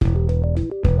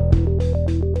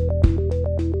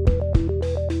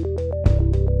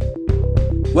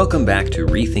Welcome back to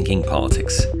Rethinking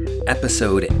Politics,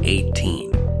 episode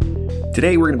 18.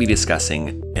 Today we're going to be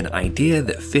discussing an idea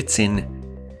that fits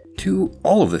in to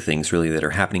all of the things really that are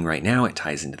happening right now. It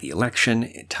ties into the election,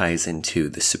 it ties into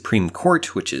the Supreme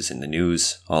Court, which is in the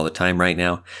news all the time right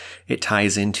now. It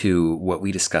ties into what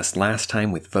we discussed last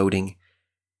time with voting.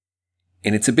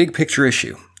 And it's a big picture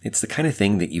issue. It's the kind of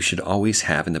thing that you should always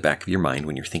have in the back of your mind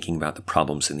when you're thinking about the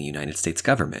problems in the United States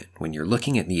government. When you're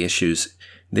looking at the issues,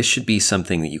 this should be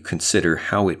something that you consider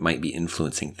how it might be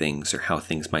influencing things or how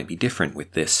things might be different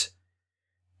with this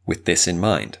in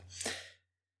mind.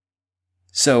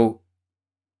 So,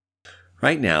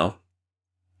 right now,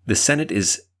 the Senate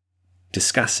is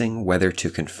discussing whether to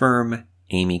confirm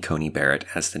Amy Coney Barrett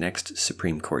as the next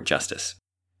Supreme Court Justice.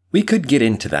 We could get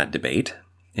into that debate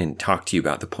and talk to you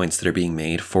about the points that are being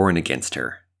made for and against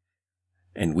her.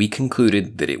 And we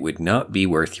concluded that it would not be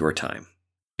worth your time.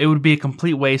 It would be a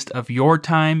complete waste of your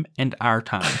time and our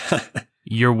time.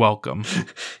 You're welcome.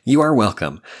 You are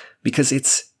welcome. Because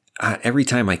it's, every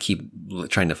time I keep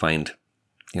trying to find,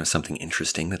 something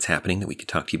interesting that's happening that we could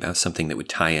talk to you about, something that would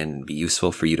tie in and be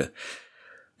useful for you to,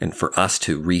 and for us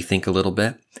to rethink a little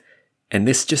bit. And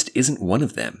this just isn't one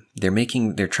of them.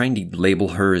 They're trying to label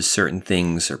her as certain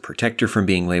things or protect her from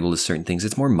being labeled as certain things.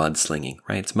 It's more mudslinging,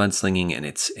 right? It's mudslinging and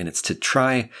it's to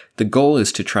try, the goal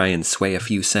is to try and sway a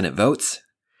few Senate votes.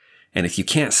 And if you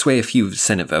can't sway a few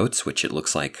Senate votes, which it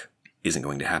looks like isn't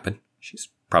going to happen, she's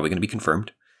probably going to be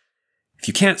confirmed. If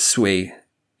you can't sway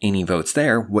any votes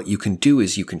there, what you can do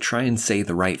is you can try and say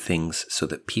the right things so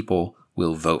that people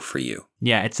will vote for you.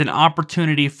 Yeah, it's an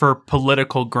opportunity for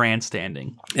political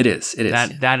grandstanding. It is.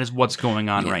 That is what's going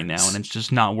on right now, and it's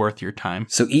just not worth your time.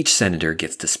 So each senator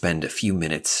gets to spend a few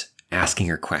minutes asking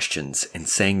her questions and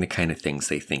saying the kind of things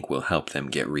they think will help them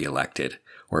get reelected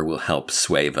or will help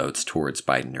sway votes towards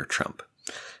Biden or Trump.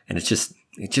 And it just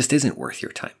isn't worth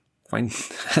your time.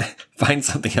 Find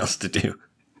something else to do.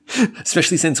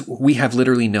 Especially since we have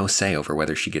literally no say over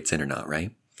whether she gets in or not,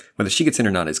 right? Whether she gets in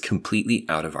or not is completely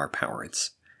out of our power.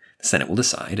 The Senate will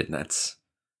decide, and that's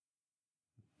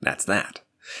that.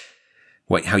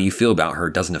 How you feel about her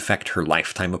doesn't affect her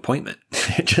lifetime appointment.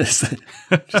 It just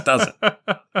doesn't.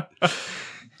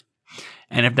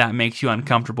 And if that makes you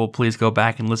uncomfortable, please go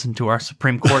back and listen to our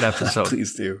Supreme Court episode.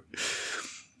 Please do.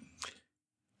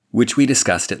 Which we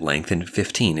discussed at length in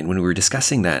 15. And when we were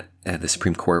discussing that at the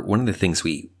Supreme Court, one of the things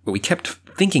what we kept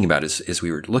thinking about as we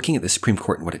were looking at the Supreme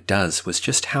Court and what it does was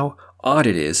just how odd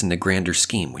it is in the grander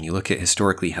scheme. When you look at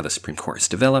historically how the Supreme Court has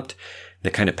developed,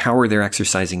 the kind of power they're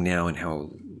exercising now and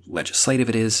how legislative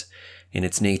it is in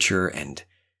its nature and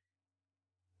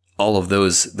all of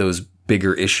those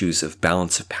bigger issues of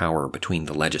balance of power between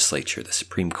the legislature, the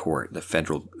Supreme Court,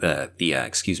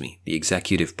 the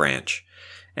executive branch,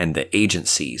 and the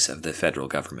agencies of the federal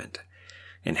government,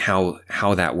 and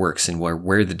how that works and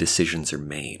where the decisions are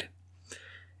made.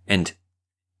 And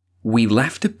we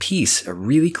left a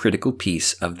really critical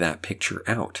piece of that picture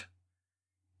out.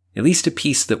 At least a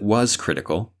piece that was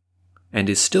critical and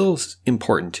is still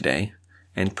important today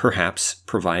and perhaps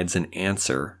provides an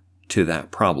answer to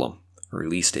that problem, or at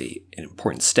least an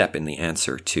important step in the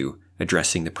answer to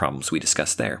addressing the problems we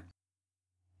discussed there.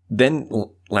 Then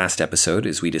last episode,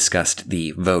 as we discussed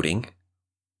the voting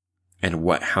and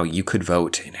how you could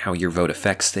vote and how your vote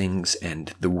affects things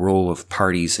and the role of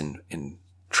parties in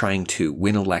trying to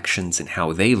win elections and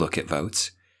how they look at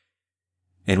votes.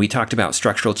 And we talked about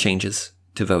structural changes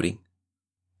to voting,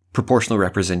 proportional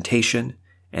representation,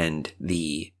 and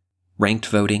the ranked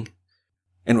voting.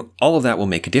 And all of that will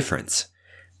make a difference.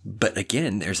 But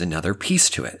again, there's another piece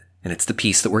to it. And it's the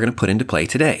piece that we're going to put into play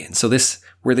today. And so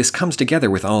where this comes together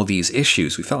with all these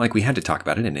issues, we felt like we had to talk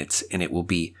about it, and it will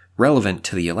be relevant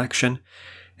to the election.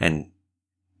 And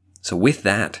so with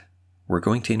that, we're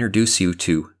going to introduce you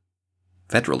to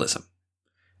federalism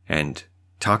and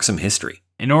talk some history.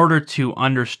 In order to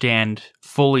understand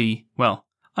fully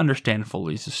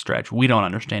is a stretch. We don't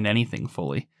understand anything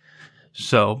fully.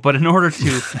 But in order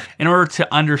to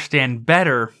understand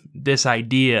better this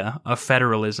idea of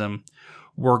federalism,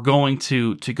 we're going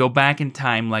to go back in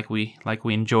time like we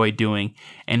enjoy doing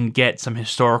and get some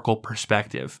historical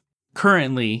perspective.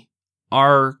 Currently,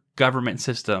 our government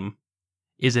system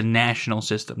is a national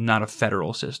system, not a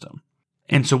federal system.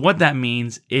 And so what that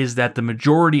means is that the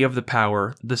majority of the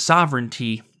power, the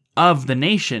sovereignty of the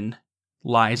nation,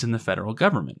 lies in the federal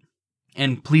government.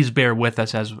 And please bear with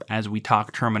us as we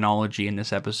talk terminology in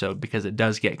this episode because it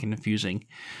does get confusing.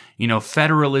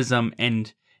 Federalism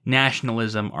and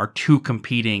nationalism are two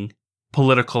competing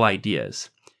political ideas.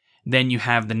 Then you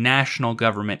have the national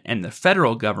government and the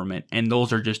federal government, and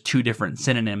those are just two different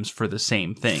synonyms for the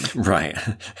same thing. Right.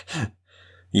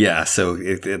 Yeah, so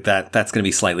that's going to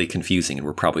be slightly confusing, and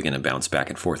we're probably going to bounce back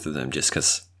and forth with them just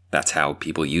because that's how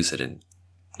people use it. And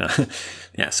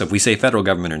yeah, so if we say federal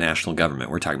government or national government,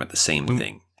 we're talking about the same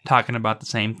thing. Talking about the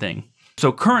same thing.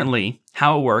 So currently,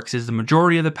 how it works is the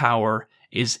majority of the power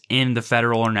is in the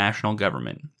federal or national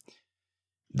government.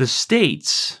 The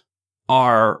states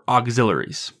are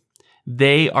auxiliaries.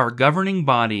 They are governing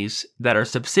bodies that are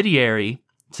subsidiary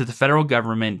to the federal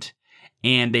government,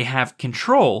 and they have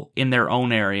control in their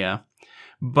own area,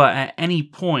 but at any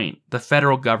point, the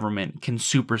federal government can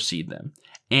supersede them,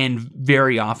 and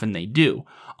very often they do.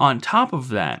 On top of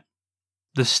that,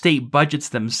 the state budgets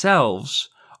themselves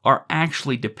are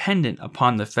actually dependent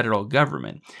upon the federal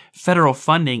government. Federal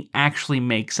funding actually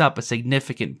makes up a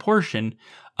significant portion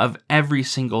of every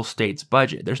single state's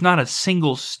budget. There's not a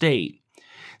single state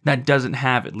that doesn't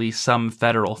have at least some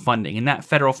federal funding, and that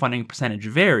federal funding percentage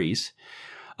varies.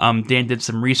 Dan did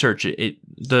some research.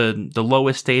 The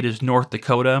lowest state is North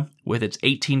Dakota with its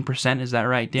 18%. Is that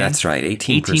right, Dan? That's right,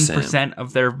 18%. 18%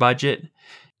 of their budget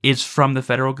is from the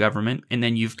federal government, and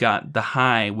then you've got the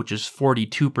high, which is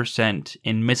 42%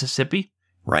 in Mississippi.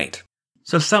 Right.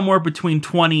 So somewhere between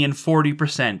 20 and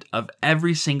 40% of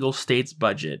every single state's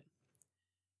budget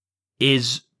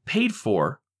is paid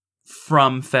for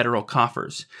from federal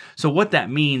coffers. So what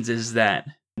that means is that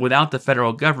without the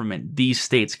federal government, these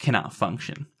states cannot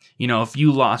function. You know, if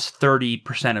you lost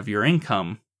 30% of your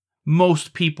income,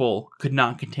 most people could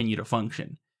not continue to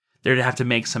function. They'd have to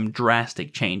make some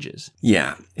drastic changes.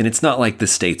 Yeah, and it's not like the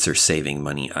states are saving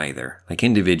money either. Like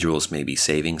individuals may be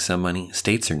saving some money.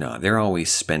 States are not. They're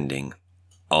always spending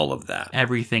all of that.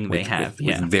 Everything they have,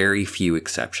 with very few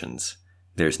exceptions.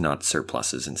 There's not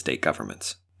surpluses in state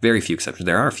governments. Very few exceptions.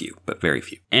 There are a few, but very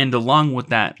few. And along with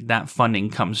that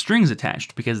funding comes strings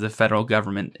attached, because the federal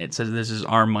government, it says this is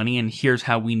our money and here's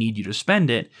how we need you to spend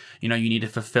it. You know, you need to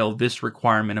fulfill this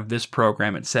requirement of this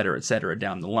program, et cetera,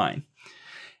 down the line.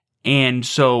 And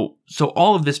so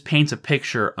all of this paints a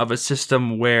picture of a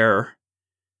system where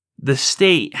the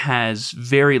state has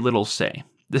very little say.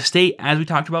 The state, as we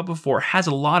talked about before, has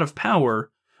a lot of power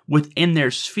within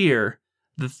their sphere.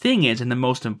 The thing is, and the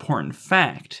most important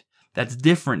fact that's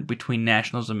different between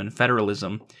nationalism and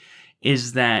federalism,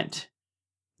 is that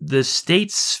the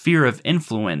state's sphere of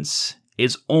influence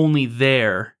is only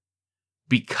there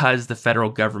because the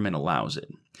federal government allows it.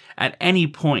 At any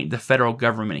point, the federal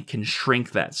government can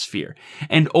shrink that sphere.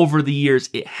 And over the years,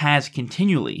 it has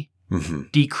continually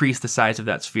decreased the size of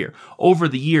that sphere. Over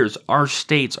the years, our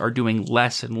states are doing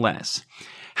less and less.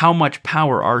 How much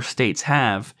power our states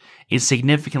have is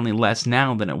significantly less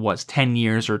now than it was 10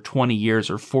 years or 20 years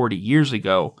or 40 years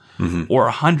ago or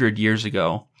 100 years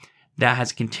ago. That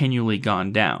has continually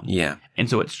gone down. Yeah. And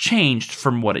so it's changed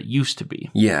from what it used to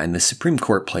be. Yeah, and the Supreme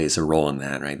Court plays a role in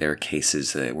that, right? There are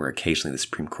cases where occasionally the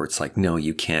Supreme Court's like, no,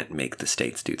 you can't make the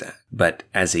states do that. But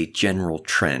as a general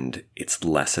trend, it's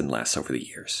less and less over the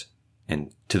years.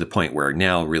 And to the point where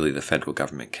now really the federal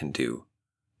government can do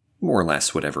more or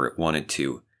less whatever it wanted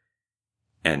to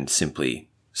and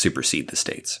simply supersede the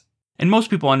states. And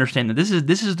most people understand that this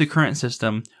is the current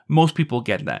system. Most people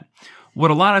get that. What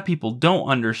a lot of people don't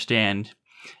understand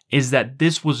is that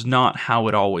this was not how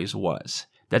it always was.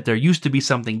 That there used to be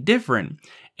something different,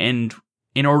 and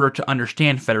in order to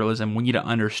understand federalism, we need to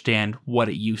understand what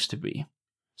it used to be.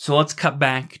 So let's cut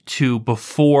back to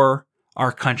before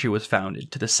our country was founded,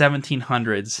 to the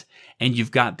 1700s, and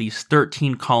you've got these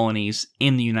 13 colonies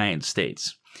in the United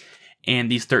States. And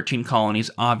these 13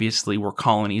 colonies obviously were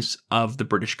colonies of the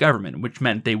British government, which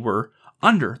meant they were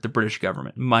under the British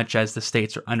government, much as the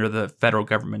states are under the federal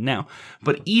government now.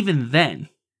 But even then,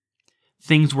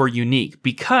 things were unique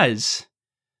because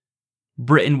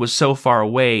Britain was so far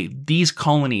away. These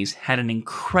colonies had an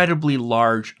incredibly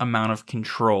large amount of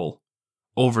control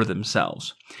over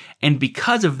themselves. And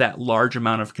because of that large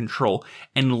amount of control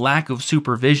and lack of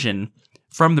supervision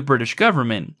from the British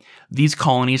government, these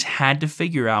colonies had to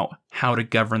figure out how to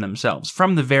govern themselves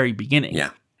from the very beginning.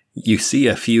 Yeah. You see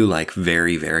a few like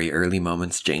very, very early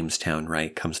moments, Jamestown,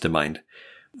 right, comes to mind,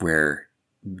 where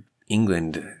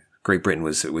England, Great Britain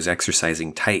was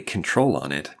exercising tight control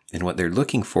on it. And what they're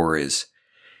looking for is,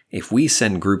 if we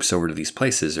send groups over to these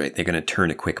places, right, they're going to turn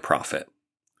a quick profit.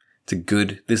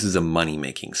 This is a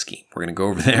money-making scheme. We're going to go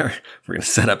over there, we're going to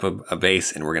set up a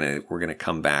base, and we're going to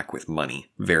come back with money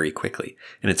very quickly.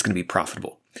 And it's going to be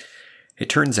profitable. It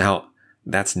turns out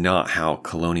that's not how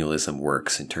colonialism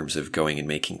works in terms of going and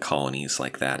making colonies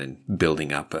like that and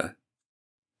building up a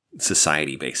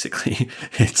society, basically.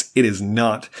 It is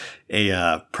not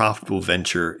a profitable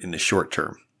venture in the short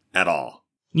term at all.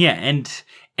 Yeah,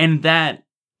 and that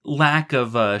lack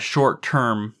of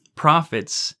short-term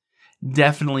profits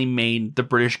definitely made the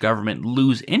British government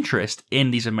lose interest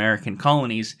in these American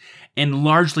colonies and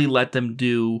largely let them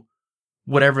do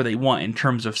whatever they want in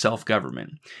terms of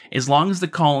self-government. As long as the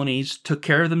colonies took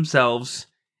care of themselves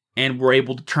and were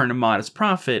able to turn a modest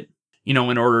profit, in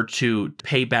order to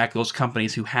pay back those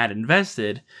companies who had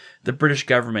invested, the British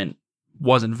government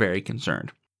wasn't very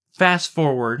concerned. Fast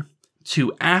forward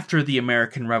to after the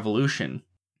American Revolution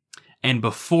and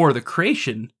before the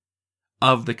creation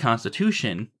of the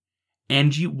Constitution,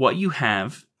 and what you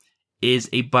have is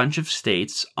a bunch of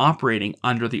states operating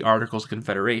under the Articles of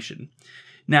Confederation.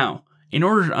 Now, in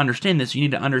order to understand this, you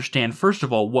need to understand, first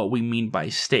of all, what we mean by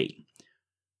state.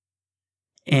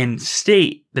 And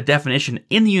state, the definition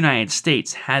in the United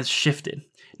States has shifted.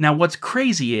 Now, what's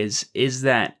crazy is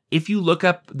that if you look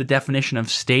up the definition of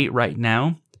state right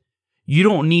now, you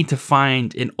don't need to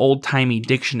find an old-timey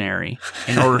dictionary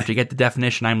in order to get the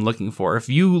definition I'm looking for. If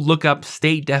you look up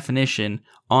state definition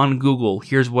on Google,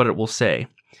 here's what it will say.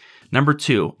 Number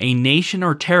 2, a nation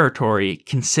or territory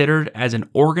considered as an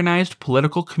organized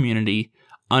political community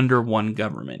under one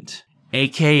government,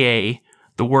 aka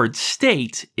the word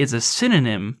state is a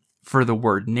synonym for the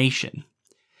word nation.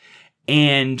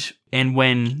 And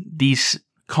when these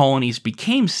colonies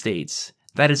became states,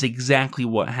 that is exactly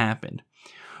what happened.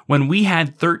 When we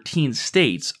had 13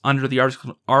 states under the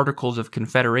Articles of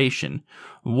Confederation,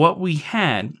 what we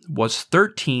had was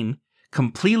 13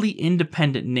 completely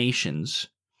independent nations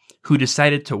who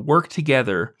decided to work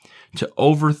together to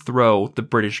overthrow the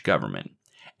British government,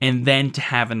 and then to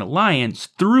have an alliance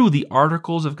through the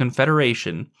Articles of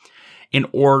Confederation in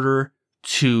order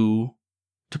to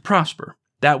prosper.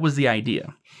 That was the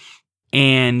idea.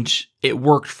 And it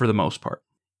worked for the most part.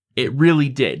 It really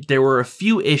did. There were a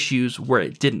few issues where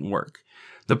it didn't work.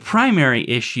 The primary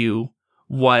issue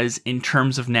was in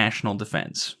terms of national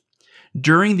defense.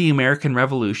 During the American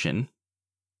Revolution,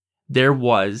 there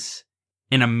was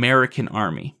an American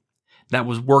army that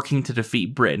was working to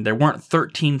defeat Britain. There weren't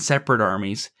 13 separate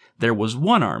armies. There was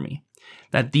one army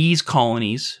that these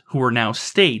colonies, who were now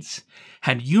states,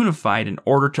 had unified in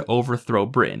order to overthrow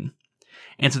Britain.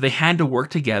 And so they had to work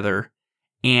together,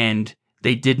 and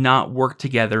they did not work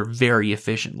together very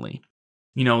efficiently.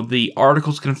 The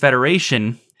Articles of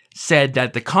Confederation said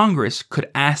that the Congress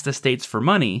could ask the states for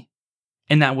money,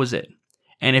 and that was it.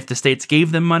 And if the states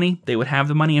gave them money, they would have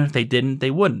the money, and if they didn't,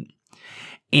 they wouldn't.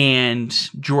 And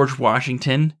George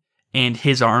Washington and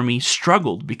his army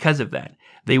struggled because of that.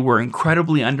 They were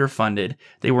incredibly underfunded,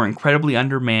 they were incredibly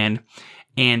undermanned,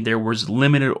 and there was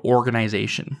limited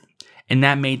organization. And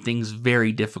that made things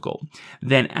very difficult.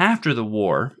 Then after the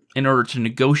war, in order to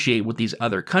negotiate with these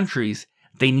other countries,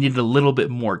 they needed a little bit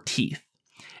more teeth.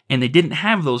 And they didn't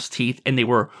have those teeth, and they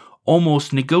were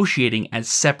almost negotiating as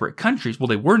separate countries. Well,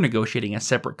 they were negotiating as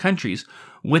separate countries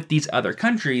with these other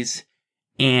countries,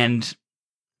 and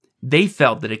they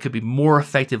felt that it could be more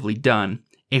effectively done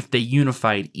if they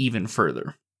unified even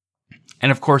further.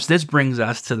 And of course, this brings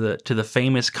us to the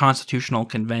famous Constitutional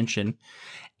Convention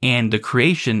and the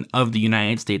creation of the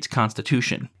United States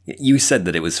Constitution. You said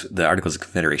that the Articles of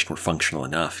Confederation were functional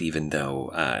enough, even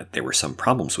though there were some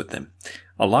problems with them.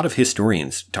 A lot of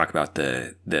historians talk about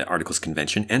the Articles of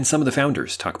Convention, and some of the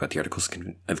founders talk about the Articles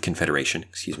of Confederation.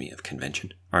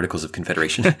 Articles of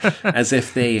Confederation, as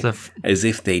if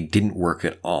they didn't work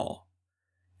at all.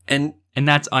 And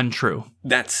that's untrue.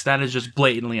 That is just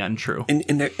blatantly untrue.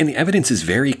 And the evidence is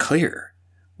very clear.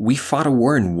 We fought a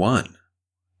war and won.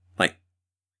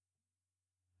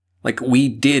 Like we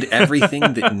did everything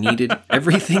that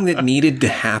needed to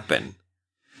happen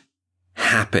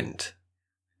happened.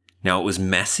 Now it was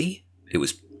messy. It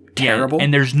was terrible. Yeah,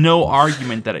 and there's no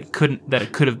argument that it could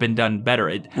have been done better.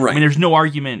 Right. I mean, there's no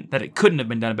argument that it couldn't have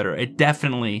been done better. It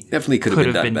definitely could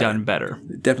have been done better.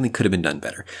 It definitely could have been done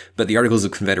better. But the Articles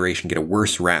of Confederation get a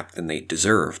worse rap than they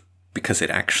deserve because it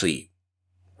actually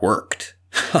worked.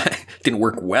 It didn't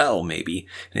work well, maybe,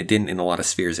 and it didn't in a lot of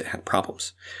spheres. It had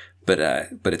problems. But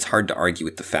it's hard to argue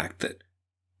with the fact that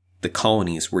the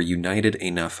colonies were united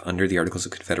enough under the Articles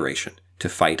of Confederation to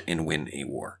fight and win a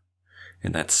war.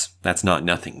 And that's not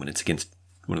nothing when it's against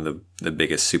one of the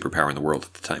biggest superpower in the world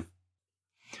at the time.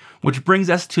 Which brings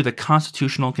us to the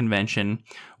Constitutional Convention,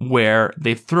 where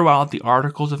they threw out the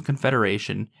Articles of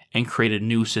Confederation and created a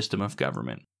new system of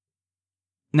government.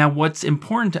 Now, what's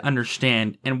important to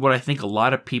understand, and what I think a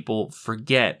lot of people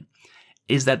forget,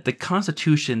 is that the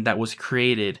Constitution that was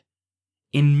created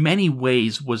in many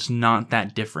ways was not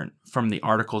that different from the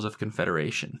Articles of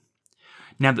Confederation.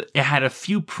 Now, it had a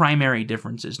few primary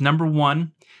differences. Number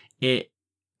one, it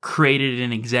created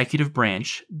an executive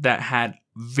branch that had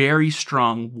very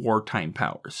strong wartime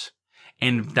powers.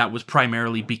 And that was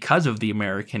primarily because of the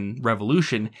American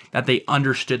Revolution that they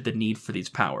understood the need for these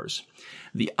powers.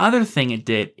 The other thing it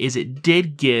did is it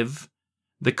did give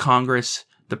the Congress,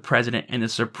 the President, and the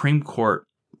Supreme Court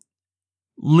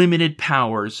limited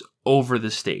powers over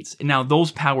the states. And now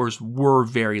those powers were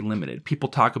very limited. People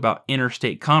talk about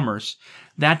interstate commerce.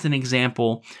 That's an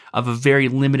example of a very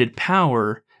limited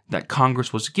power that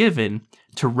Congress was given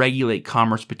to regulate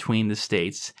commerce between the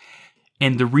states.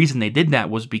 And the reason they did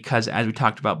that was because, as we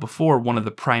talked about before, one of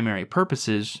the primary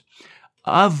purposes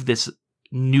of this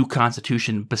new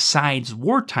constitution, besides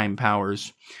wartime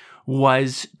powers,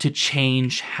 was to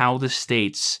change how the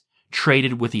states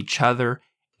traded with each other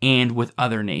and with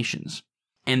other nations.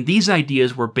 And these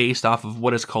ideas were based off of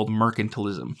what is called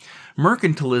mercantilism.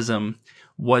 Mercantilism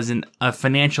was a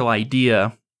financial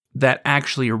idea that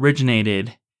actually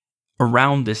originated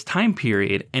around this time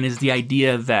period, and is the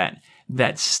idea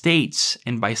that states,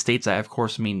 and by states I of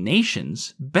course mean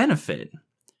nations, benefit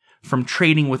from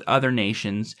trading with other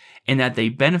nations, and that they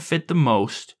benefit the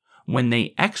most when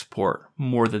they export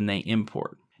more than they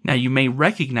import. Now, you may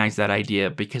recognize that idea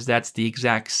because that's the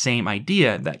exact same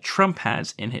idea that Trump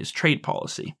has in his trade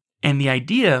policy. And the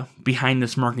idea behind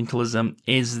this mercantilism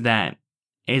is that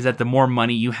the more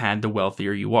money you had, the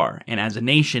wealthier you are. And as a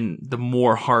nation, the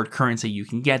more hard currency you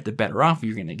can get, the better off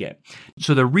you're going to get.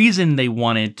 So the reason they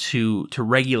wanted to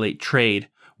regulate trade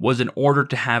was in order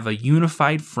to have a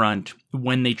unified front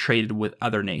when they traded with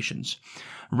other nations,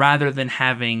 rather than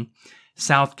having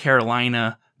South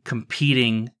Carolina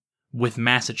competing with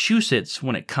Massachusetts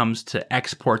when it comes to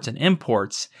exports and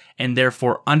imports, and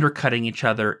therefore undercutting each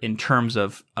other in terms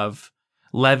of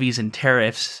levies and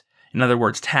tariffs. In other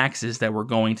words, taxes that were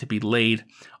going to be laid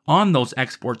on those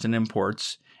exports and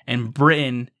imports. And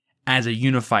Britain, as a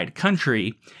unified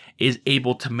country, is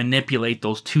able to manipulate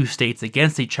those two states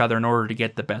against each other in order to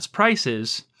get the best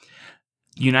prices.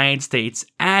 The United States,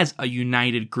 as a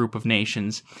united group of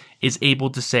nations, is able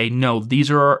to say, no, these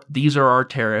are our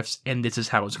tariffs, and this is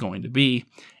how it's going to be,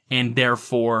 and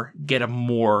therefore get a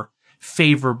more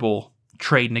favorable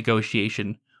trade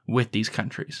negotiation with these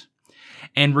countries.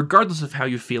 And regardless of how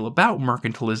you feel about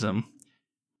mercantilism,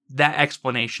 that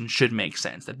explanation should make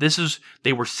sense. That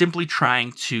they were simply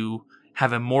trying to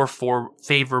have a more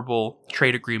favorable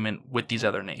trade agreement with these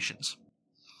other nations,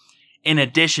 in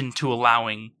addition to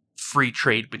allowing free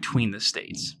trade between the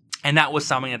states. And that was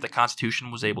something that the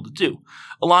Constitution was able to do,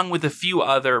 along with a few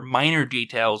other minor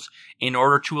details in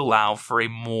order to allow for a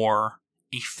more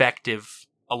effective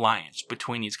alliance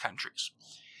between these countries.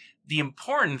 The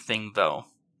important thing, though,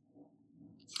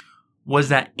 was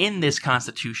that in this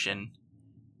Constitution,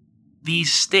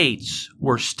 these states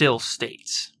were still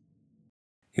states.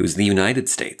 It was the United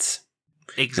States.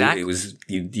 Exactly. It was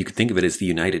you could think of it as the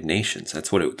United Nations.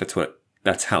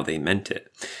 That's how they meant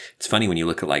it. It's funny when you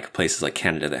look at like places like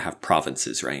Canada that have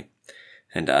provinces, right?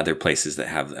 And other places that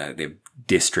have they have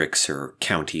districts or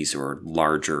counties or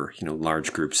larger,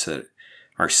 large groups that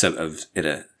are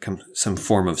some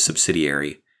form of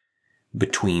subsidiary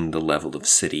between the level of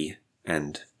city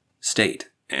and state,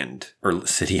 or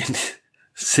city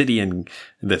and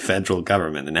the federal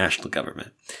government, the national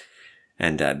government.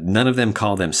 And none of them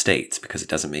call them states because it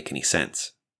doesn't make any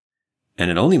sense. And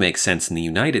it only makes sense in the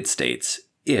United States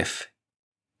if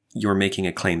you're making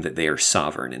a claim that they are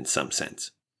sovereign in some sense.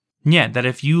 Yeah, that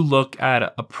if you look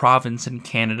at a province in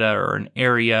Canada or an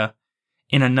area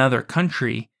in another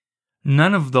country,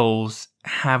 none of those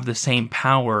have the same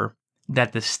power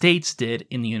that the states did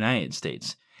in the United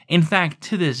States. In fact,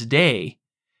 to this day,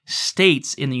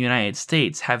 states in the United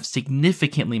States have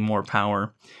significantly more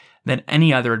power than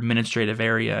any other administrative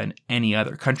area in any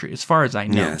other country, as far as I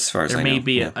know. Yeah, as far as I know. There may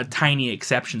be a tiny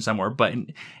exception somewhere, but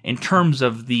in terms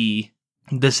of the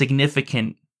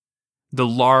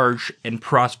large and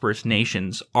prosperous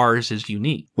nations, ours is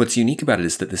unique. What's unique about it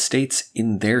is that the states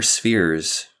in their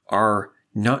spheres are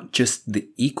not just the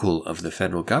equal of the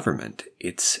federal government.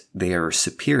 They are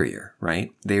superior, right?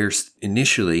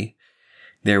 Initially,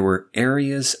 there were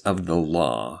areas of the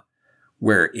law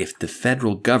where if the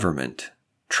federal government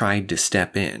tried to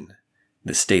step in,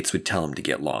 the states would tell them to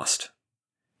get lost.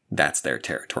 That's their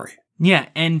territory. Yeah,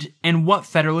 and what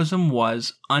federalism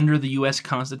was under the U.S.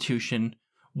 Constitution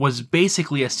was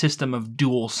basically a system of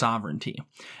dual sovereignty.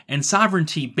 And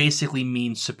sovereignty basically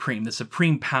means supreme, the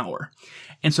supreme power.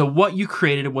 And so what you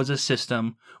created was a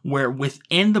system where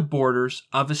within the borders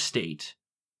of a state,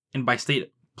 and by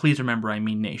state, please remember I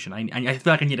mean nation. I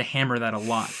feel like I need to hammer that a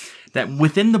lot. That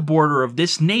within the border of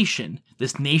this nation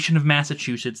of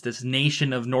Massachusetts, this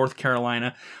nation of North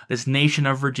Carolina, this nation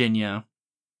of Virginia,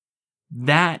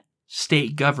 that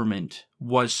state government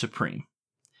was supreme.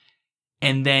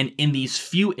 And then in these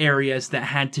few areas that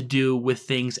had to do with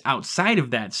things outside of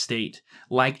that state,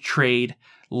 like trade,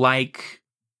 like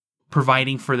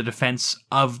providing for the defense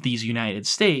of these United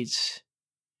States,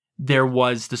 there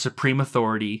was the supreme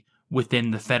authority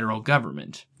within the federal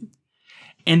government.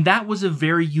 And that was a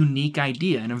very unique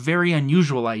idea and a very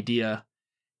unusual idea,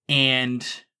 and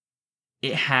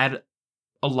it had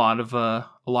a lot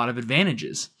of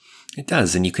advantages. It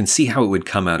does, and you can see how it would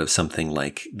come out of something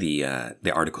like the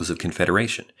Articles of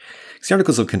Confederation. Because the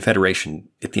Articles of Confederation,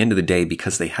 at the end of the day,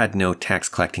 because they had no tax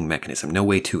collecting mechanism, no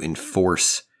way to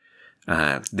enforce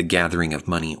the gathering of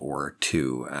money, or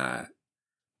to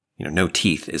no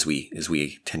teeth, as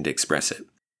we tend to express it.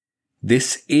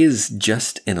 This is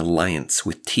just an alliance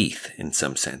with teeth in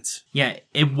some sense. Yeah,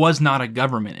 it was not a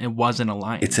government; it was an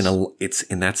alliance.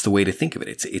 And that's the way to think of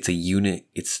it. It's a unit.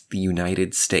 It's the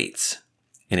United States.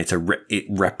 And it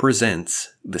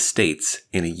represents the states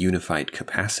in a unified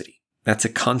capacity. That's a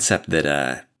concept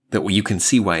that you can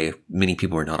see why many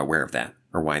people are not aware of that,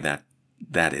 or why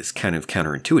that is kind of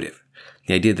counterintuitive.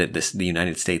 The idea that the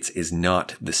United States is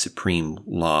not the supreme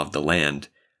law of the land.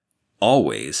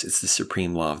 Always, it's the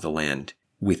supreme law of the land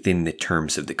within the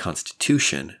terms of the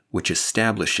Constitution, which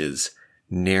establishes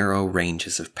narrow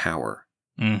ranges of power.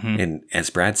 Mm-hmm. And as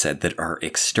Brad said, that are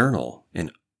external in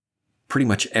pretty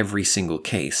much every single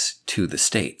case to the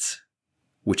states,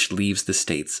 which leaves the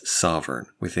states sovereign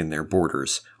within their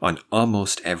borders on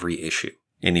almost every issue.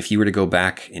 And if you were to go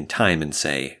back in time and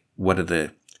say,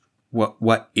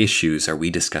 what issues are we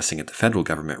discussing at the federal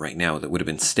government right now that would have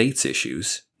been states'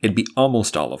 issues, it'd be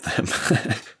almost all of them.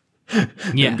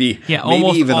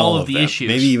 Almost even all of the issues.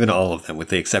 Maybe even all of them, with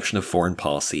the exception of foreign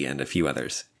policy and a few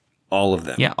others. All of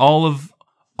them. Yeah, all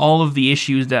of the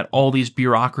issues that all these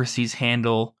bureaucracies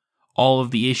handle, all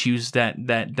of the issues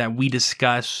that we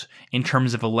discuss in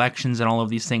terms of elections and all of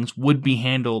these things would be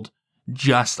handled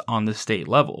just on the state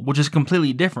level, which is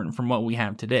completely different from what we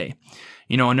have today.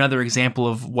 Another example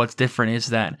of what's different is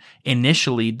that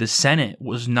initially the Senate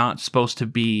was not supposed to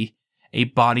be a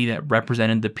body that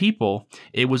represented the people.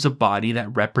 It was a body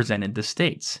that represented the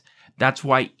states. That's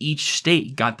why each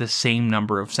state got the same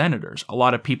number of senators. A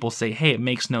lot of people say, hey, it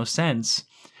makes no sense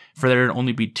for there to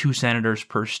only be 2 senators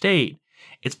per state.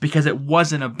 It's because it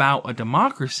wasn't about a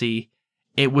democracy.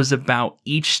 It was about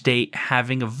each state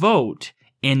having a vote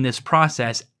in this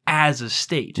process as a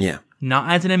state. Yeah.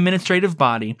 Not as an administrative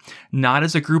body, not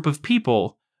as a group of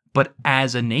people, but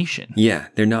as a nation. Yeah,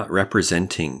 they're not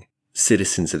representing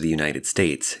citizens of the United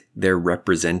States. They're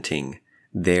representing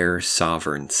their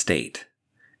sovereign state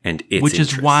and its Which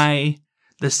interests. is why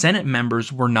the Senate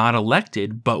members were not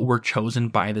elected, but were chosen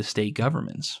by the state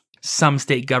governments. Some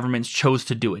state governments chose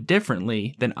to do it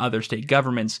differently than other state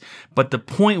governments, but the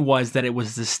point was that it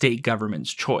was the state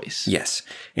government's choice. Yes.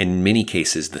 In many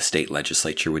cases, the state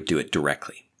legislature would do it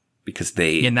directly because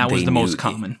and that was the most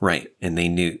common. Right. And they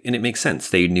knew, and it makes sense.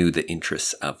 They knew the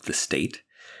interests of the state.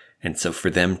 And so for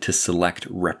them to select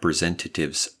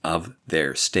representatives of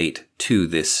their state to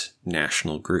this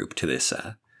national group, to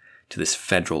this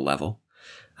federal level,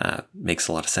 makes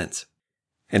a lot of sense.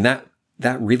 And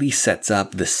that really sets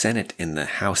up the Senate and the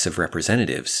House of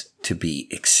Representatives to be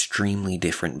extremely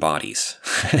different bodies.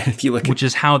 Which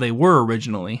is how they were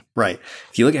originally. Right.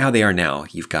 If you look at how they are now,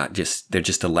 you've got they're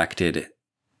just elected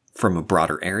from a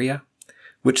broader area,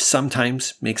 which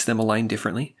sometimes makes them align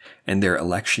differently. And their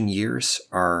election years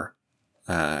are,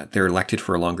 they're elected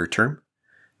for a longer term,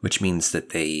 which means that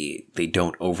they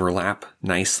don't overlap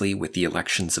nicely with the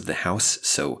elections of the House.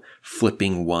 So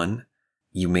flipping one,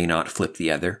 you may not flip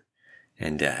the other.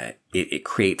 And it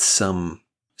creates some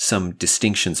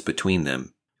distinctions between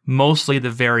them. Mostly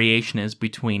the variation is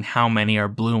between how many are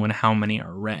blue and how many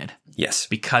are red. Yes.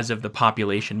 Because of the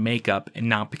population makeup and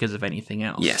not because of anything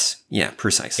else. Yes. Yeah,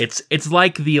 precisely. It's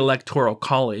like the Electoral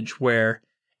College, where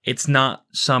it's not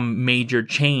some major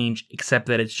change, except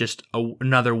that it's just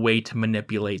another way to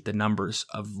manipulate the numbers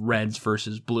of reds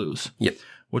versus blues. Yep.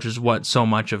 Which is what so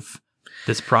much of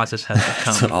this process has become.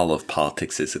 That's what all of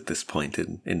politics is at this point.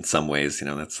 In some ways,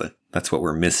 that's what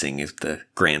we're missing, is the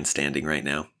grandstanding right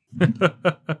now.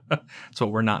 That's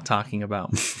what we're not talking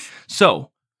about.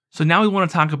 So now we want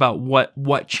to talk about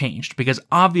what changed, because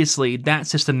obviously that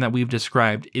system that we've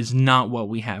described is not what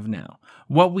we have now.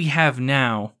 What we have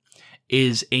now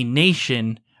is a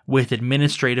nation with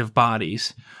administrative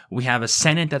bodies. We have a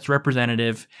Senate that's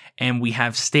representative, and we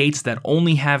have states that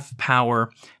only have power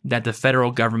that the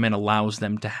federal government allows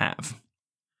them to have.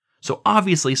 So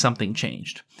obviously something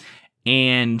changed.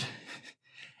 And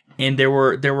there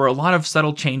were a lot of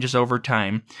subtle changes over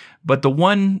time, but the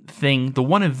one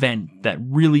event that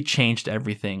really changed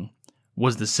everything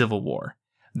was the Civil War.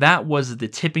 That was the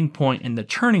tipping point and the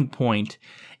turning point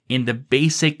in the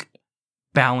basic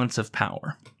balance of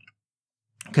power.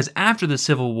 Because after the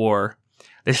Civil War,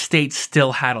 the states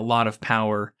still had a lot of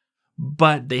power,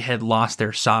 but they had lost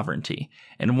their sovereignty.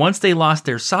 And once they lost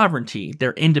their sovereignty,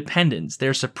 their independence,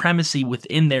 their supremacy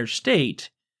within their state,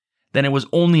 then it was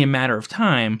only a matter of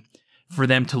time for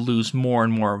them to lose more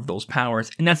and more of those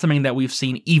powers. And that's something that we've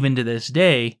seen even to this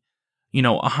day,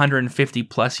 150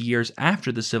 plus years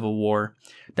after the Civil War,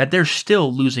 that they're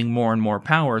still losing more and more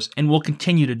powers and will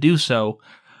continue to do so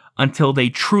until they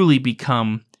truly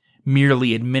become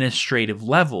merely administrative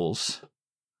levels,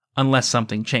 unless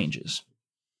something changes.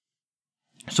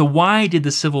 So why did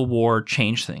the Civil War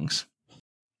change things?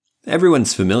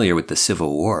 Everyone's familiar with the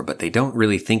Civil War, but they don't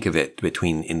really think of it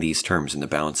in these terms, in the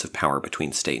balance of power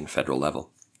between state and federal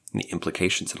level, and the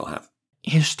implications it'll have.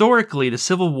 Historically, the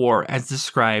Civil War is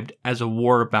described as a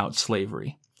war about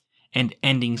slavery and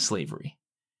ending slavery.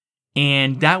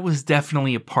 And that was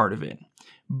definitely a part of it.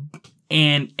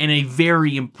 And a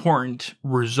very important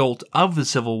result of the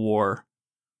Civil War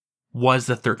was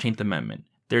the 13th Amendment.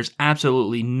 There's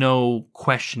absolutely no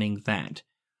questioning that.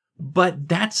 But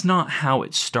that's not how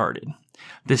it started.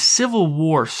 The Civil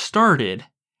War started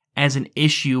as an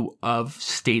issue of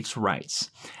states'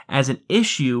 rights, as an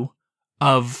issue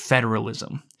of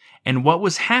federalism. And what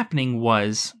was happening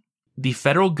was the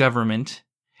federal government,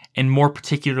 and more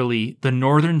particularly the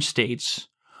northern states,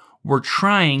 were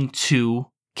trying to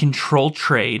control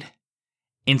trade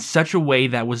in such a way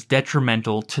that was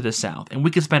detrimental to the South. And we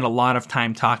could spend a lot of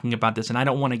time talking about this, and I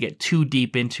don't want to get too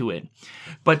deep into it.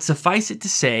 But suffice it to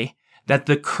say that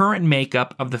the current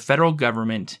makeup of the federal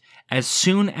government, as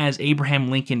soon as Abraham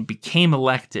Lincoln became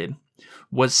elected,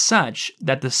 was such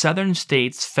that the southern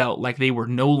states felt like they were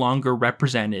no longer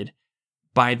represented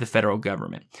by the federal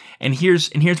government. And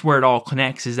here's where it all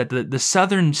connects, is that the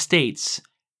southern states'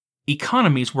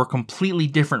 economies were completely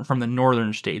different from the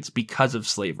northern states because of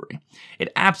slavery.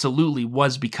 It absolutely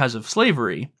was because of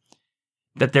slavery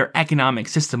that their economic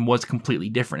system was completely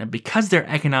different. And because their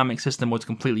economic system was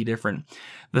completely different,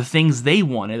 the things they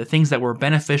wanted, the things that were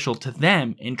beneficial to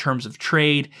them in terms of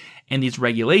trade and these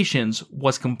regulations,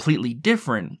 was completely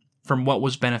different from what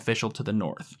was beneficial to the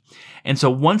North. And so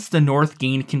once the North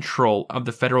gained control of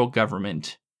the federal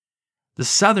government, the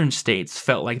southern states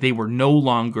felt like they were no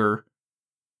longer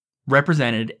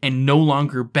represented and no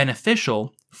longer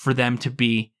beneficial for them to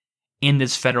be in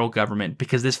this federal government,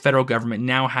 because this federal government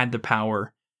now had the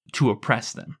power to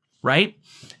oppress them, right?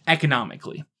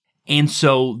 Economically. And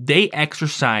so they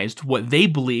exercised what they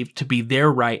believed to be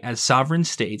their right as sovereign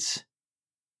states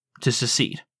to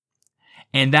secede.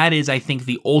 And that is, I think,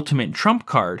 the ultimate trump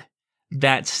card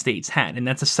that states had. And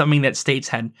that's something that states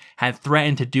had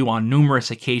threatened to do on numerous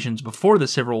occasions before the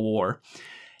Civil War.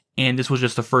 And this was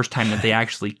just the first time that they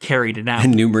actually carried it out.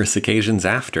 And numerous occasions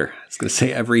after. I was going to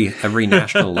say every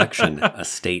national election, a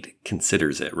state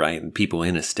considers it, right? And people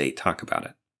in a state talk about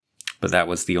it. But that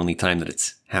was the only time that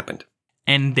it's happened.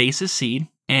 And they secede,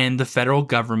 and the federal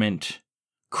government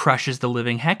crushes the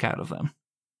living heck out of them.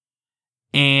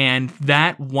 And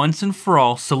that once and for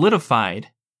all solidified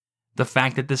the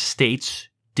fact that the states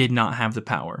did not have the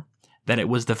power, that it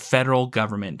was the federal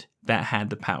government that had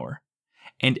the power.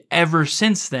 And ever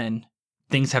since then,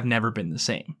 things have never been the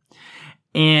same.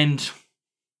 And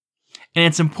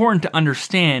it's important to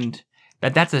understand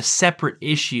that that's a separate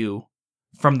issue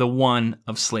from the one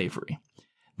of slavery.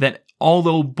 That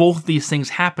although both these things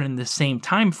happen in the same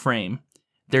time frame,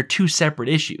 they're two separate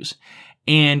issues.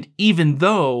 And even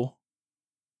though,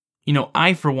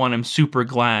 I for one am super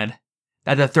glad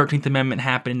that the 13th Amendment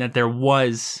happened and that there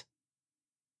was,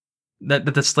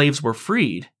 that the slaves were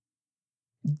freed,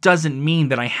 doesn't mean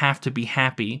that I have to be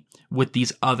happy with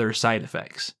these other side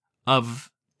effects of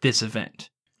this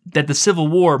event. That the Civil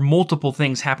War, multiple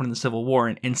things happen in the Civil War,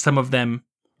 and some of them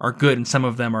are good and some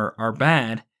of them are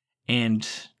bad. And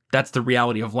that's the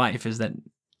reality of life, is that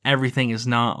everything is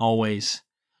not always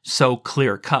so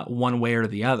clear cut one way or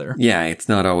the other. Yeah, it's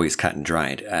not always cut and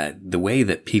dried. The way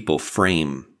that people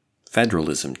frame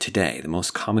federalism today, the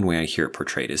most common way I hear it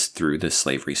portrayed is through the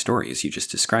slavery story, as you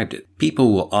just described it.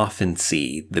 People will often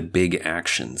see the big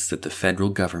actions that the federal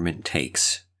government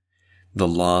takes, the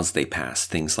laws they pass,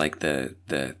 things like the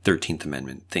 13th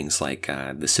Amendment, things like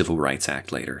the Civil Rights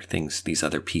Act later, these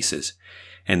other pieces.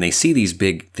 And they see these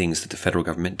big things that the federal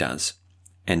government does,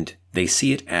 and they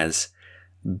see it as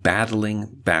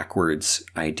battling backwards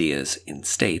ideas in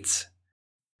states.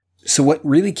 So what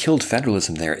really killed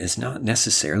federalism there is not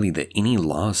necessarily that any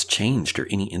laws changed or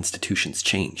any institutions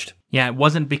changed. Yeah, it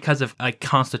wasn't because of a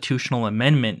constitutional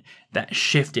amendment that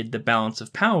shifted the balance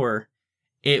of power.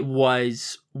 It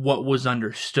was what was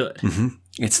understood. Mm-hmm.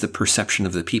 It's the perception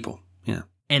of the people. Yeah.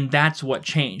 And that's what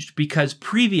changed, because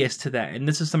previous to that, and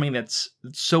this is something that's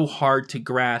so hard to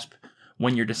grasp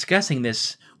when you're discussing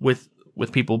this with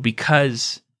people,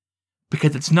 because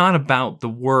it's not about the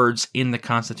words in the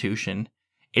Constitution.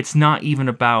 It's not even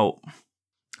about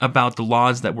the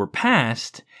laws that were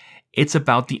passed. It's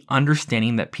about the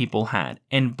understanding that people had.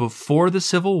 And before the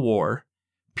Civil War,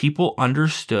 people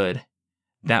understood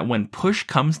that when push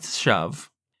comes to shove,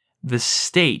 the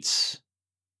states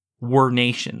were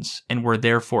nations and were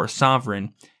therefore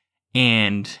sovereign,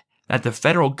 and that the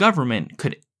federal government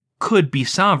could be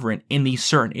sovereign in these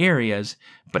certain areas,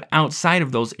 but outside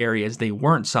of those areas they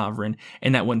weren't sovereign,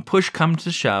 and that when push comes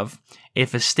to shove,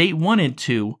 if a state wanted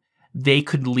to, they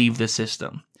could leave the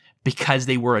system because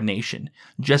they were a nation.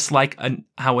 Just like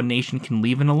how a nation can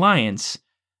leave an alliance,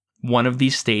 one of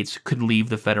these states could leave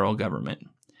the federal government.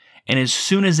 And as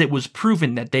soon as it was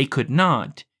proven that they could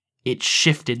not, it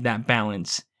shifted that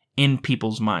balance in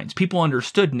people's minds. People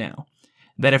understood now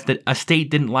that if a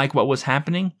state didn't like what was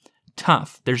happening,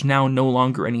 tough. There's now no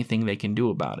longer anything they can do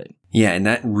about it. Yeah, and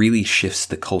that really shifts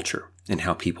the culture and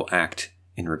how people act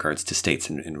in regards to states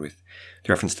and with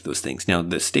reference to those things. Now,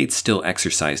 the states still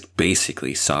exercised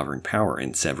basically sovereign power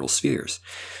in several spheres.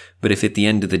 But if at the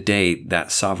end of the day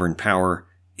that sovereign power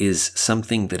is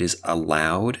something that is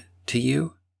allowed to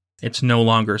you, it's no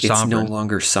longer sovereign. It's no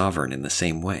longer sovereign in the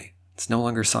same way. It's no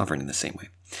longer sovereign in the same way.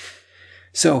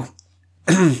 So,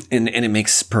 and it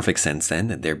makes perfect sense then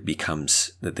that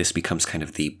this becomes kind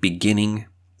of the beginning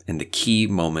and the key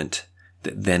moment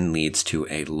that then leads to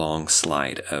a long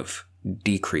slide of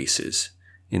decreases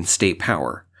in state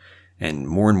power and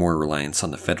more reliance on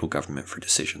the federal government for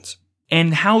decisions.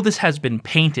 And how this has been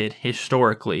painted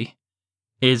historically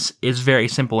is very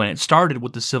simple, and it started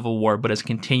with the Civil War, but has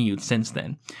continued since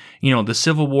then. The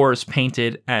Civil War is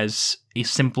painted as a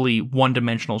simply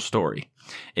one-dimensional story.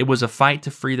 It was a fight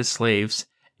to free the slaves,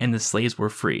 and the slaves were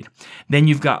freed. Then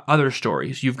you've got other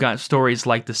stories. You've got stories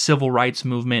like the Civil Rights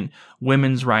Movement,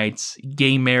 women's rights,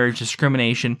 gay marriage,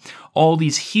 discrimination, all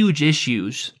these huge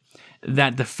issues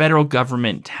that the federal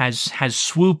government has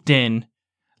swooped in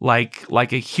like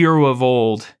a hero of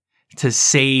old to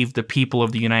save the people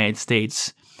of the United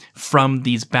States from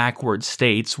these backward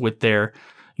states with their,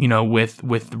 with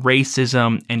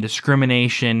racism and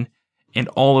discrimination and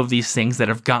all of these things that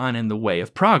have gotten in the way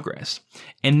of progress.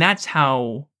 And that's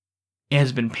how it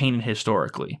has been painted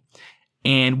historically.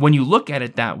 And when you look at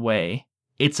it that way,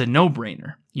 it's a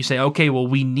no-brainer. You say, okay, well,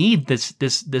 we need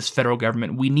this federal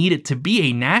government. We need it to be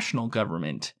a national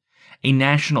government, a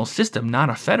national system, not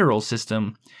a federal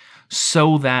system,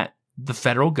 so that the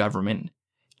federal government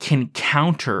can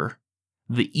counter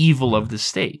the evil of the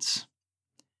states.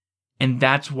 And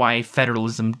that's why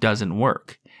federalism doesn't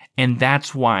work. And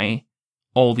that's why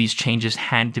all these changes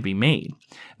had to be made.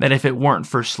 That if it weren't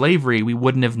for slavery, we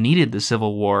wouldn't have needed the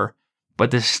Civil War,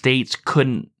 but the states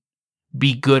couldn't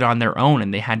be good on their own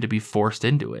and they had to be forced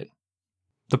into it.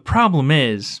 The problem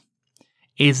is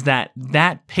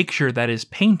that picture that is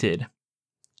painted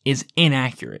is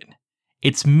inaccurate.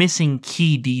 It's missing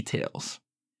key details.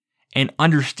 And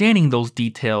understanding those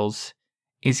details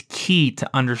is key to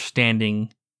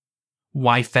understanding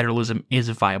why federalism is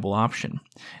a viable option.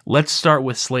 Let's start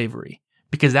with slavery,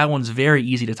 because that one's very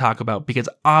easy to talk about, because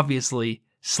obviously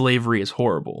slavery is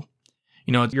horrible.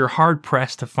 You're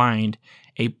hard-pressed to find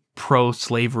a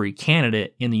pro-slavery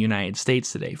candidate in the United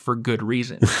States today, for good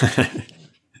reason.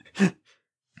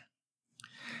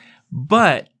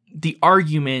 But the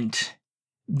argument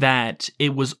that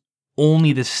it was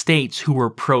only the states who were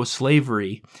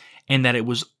pro-slavery and that it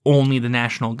was only the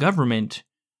national government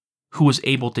who was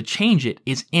able to change it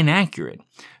is inaccurate.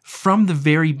 From the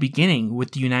very beginning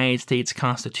with the United States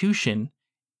Constitution,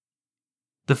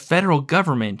 the federal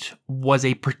government was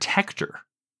a protector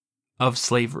of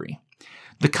slavery.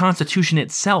 The Constitution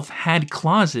itself had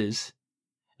clauses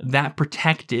that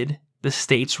protected the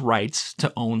states' rights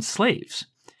to own slaves.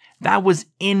 That was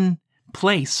in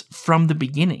place from the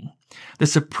beginning. The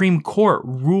Supreme Court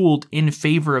ruled in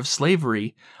favor of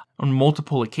slavery on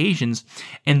multiple occasions,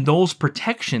 and those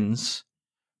protections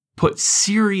put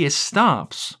serious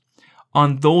stops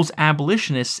on those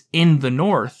abolitionists in the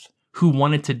North who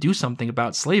wanted to do something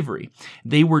about slavery.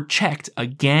 They were checked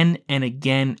again and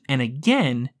again and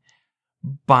again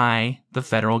by the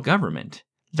federal government.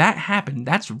 That happened.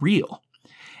 That's real.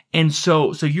 And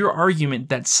so your argument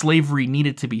that slavery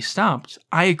needed to be stopped,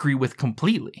 I agree with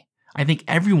completely. I think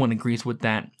everyone agrees with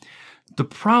that. The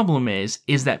problem is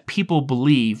that people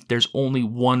believe there's only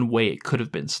one way it could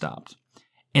have been stopped,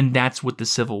 and that's with the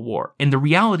Civil War. And the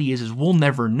reality is we'll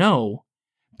never know,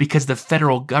 because the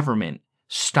federal government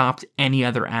stopped any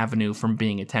other avenue from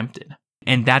being attempted.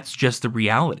 And that's just the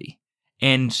reality.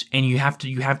 And you have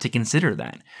to consider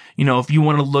that. If you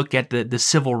want to look at the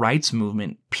civil rights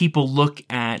movement, people look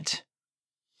at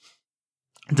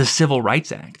the Civil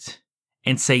Rights Act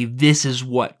and say, this is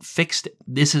what fixed it.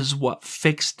 This is what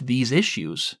fixed these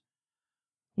issues.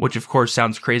 Which, of course,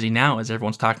 sounds crazy now as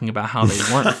everyone's talking about how they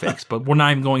weren't fixed. But we're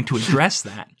not even going to address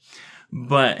that.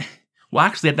 But, well,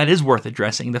 actually, that is worth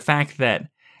addressing. The fact that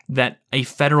a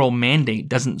federal mandate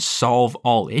doesn't solve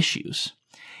all issues.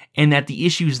 And that the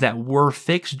issues that were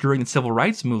fixed during the civil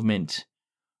rights movement,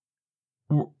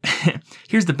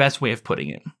 here's the best way of putting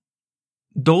it.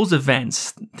 Those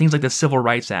events, things like the Civil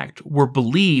Rights Act, were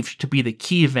believed to be the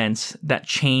key events that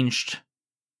changed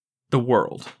the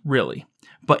world, really.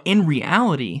 But in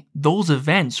reality, those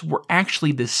events were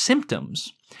actually the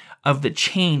symptoms of the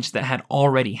change that had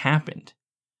already happened.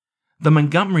 The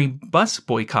Montgomery bus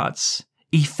boycotts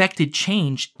effected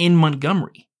change in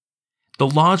Montgomery. The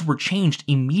laws were changed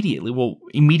immediately. Well,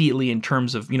 immediately in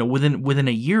terms of, within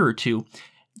a year or two,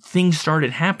 things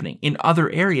started happening. In other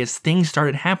areas, things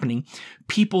started happening.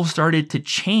 People started to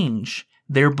change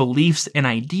their beliefs and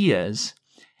ideas,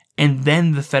 and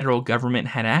then the federal government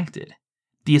had acted.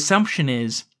 The assumption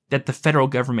is that the federal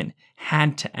government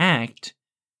had to act,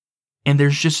 and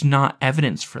there's just not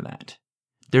evidence for that.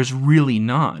 There's really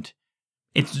not.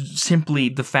 It's simply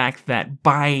the fact that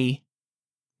by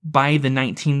the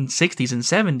 1960s and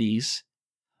 70s,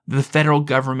 the federal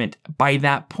government, by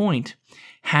that point,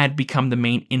 had become the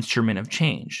main instrument of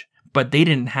change. But they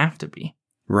didn't have to be.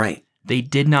 Right. They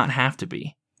did not have to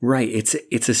be. Right.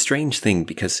 It's a strange thing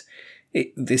because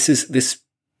this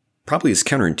probably is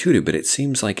counterintuitive, but it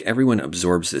seems like everyone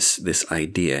absorbs this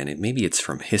idea, and maybe it's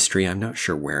from history. I'm not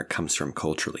sure where it comes from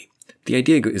culturally. The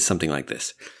idea is something like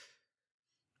this.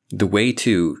 The way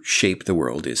to shape the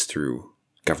world is through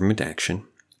government action.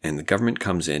 And the government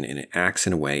comes in and it acts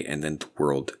in a way, and then the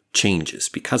world changes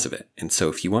because of it. And so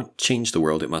if you want to change the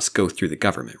world, it must go through the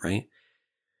government, right?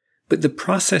 But the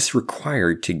process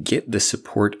required to get the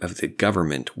support of the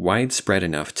government widespread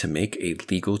enough to make a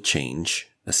legal change,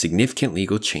 a significant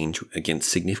legal change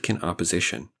against significant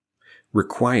opposition,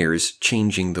 requires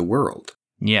changing the world.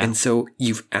 Yeah. And so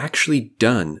you've actually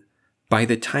done, by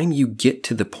the time you get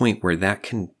to the point where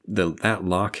that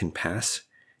law can pass,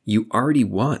 you already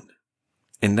won.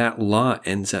 And that law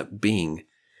ends up being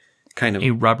kind of a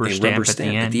rubber stamp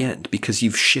at the end because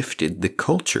you've shifted the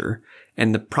culture.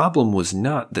 And the problem was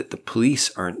not that the police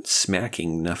aren't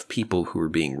smacking enough people who are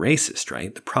being racist,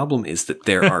 right? The problem is that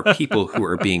there are people who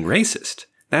are being racist.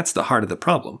 That's the heart of the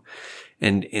problem.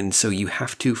 And so you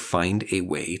have to find a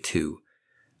way to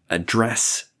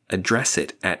address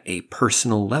it at a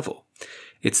personal level.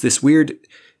 It's this weird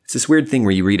thing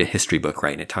where you read a history book,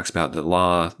 right? And it talks about the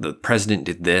law, the president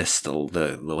did this,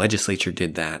 the legislature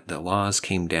did that, the laws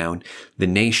came down, the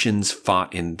nations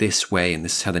fought in this way, and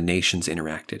this is how the nations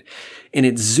interacted. And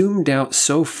it's zoomed out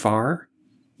so far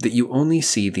that you only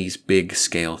see these big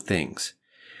scale things.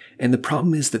 And the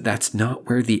problem is that that's not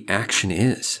where the action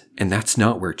is, and that's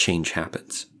not where change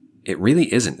happens. It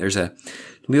really isn't. There's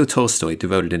Leo Tolstoy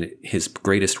devoted in his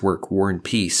greatest work, War and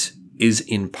Peace, is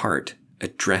in part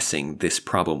addressing this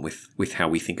problem with how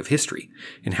we think of history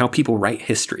and how people write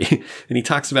history. And he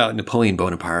talks about Napoleon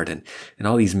Bonaparte and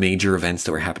all these major events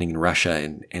that were happening in Russia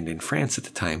and in France at the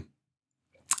time.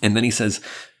 And then he says,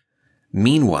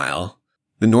 meanwhile,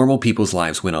 the normal people's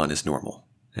lives went on as normal.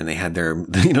 And they had their,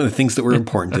 the things that were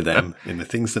important to them and the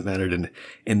things that mattered.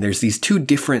 And there's these two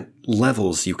different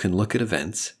levels you can look at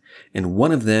events. And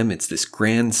one of them, it's this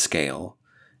grand scale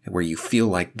where you feel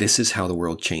like this is how the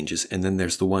world changes. And then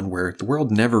there's the one where the world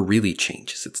never really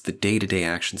changes. It's the day-to-day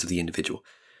actions of the individual.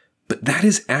 But that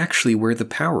is actually where the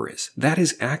power is. That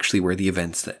is actually where the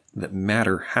events that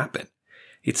matter happen.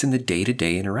 It's in the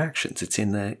day-to-day interactions. It's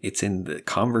in the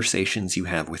conversations you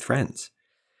have with friends.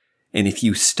 And if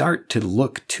you start to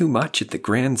look too much at the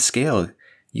grand scale,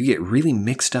 you get really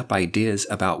mixed up ideas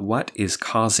about what is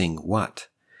causing what.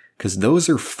 Because those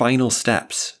are final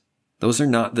steps. Those are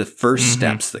not the first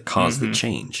steps that cause the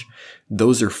change.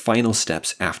 Those are final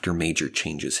steps after major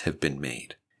changes have been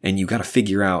made. And you got to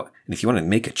figure out, and if you want to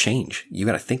make a change, you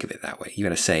got to think of it that way. You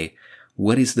got to say,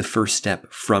 what is the first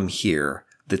step from here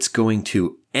that's going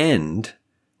to end,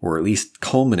 or at least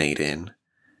culminate in,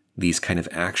 these kind of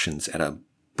actions at a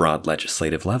broad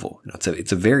legislative level?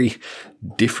 It's a very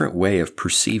different way of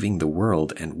perceiving the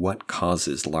world and what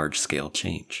causes large-scale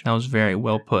change. That was very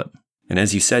well put. And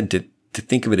as you said, to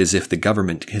think of it as if the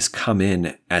government has come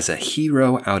in as a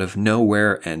hero out of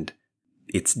nowhere and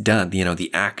it's done, the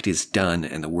act is done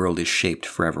and the world is shaped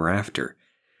forever after.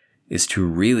 is to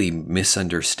really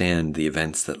misunderstand the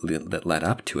events that led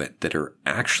up to it that are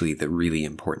actually the really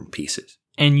important pieces.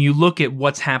 And you look at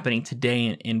what's happening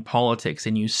today in politics,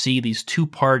 and you see these two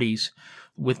parties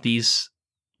with these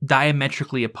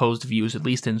diametrically opposed views, at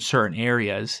least in certain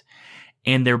areas,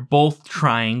 and they're both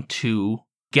trying to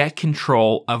get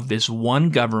control of this one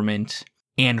government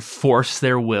and force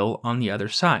their will on the other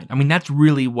side. I mean, that's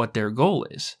really what their goal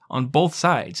is on both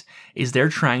sides, is they're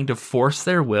trying to force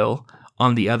their will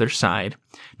on the other side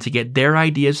to get their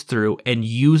ideas through and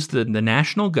use the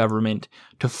national government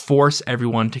to force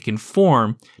everyone to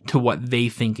conform to what they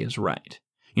think is right.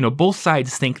 You know, both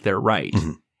sides think they're right,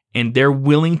 mm-hmm. and they're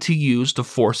willing to use the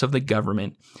force of the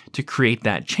government to create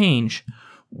that change,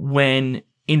 when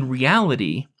in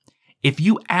reality, if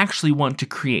you actually want to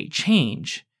create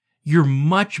change, you're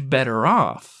much better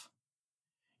off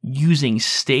using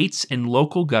states and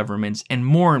local governments, and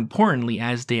more importantly,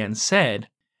 as Dan said,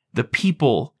 the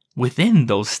people within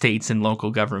those states and local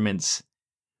governments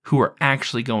who are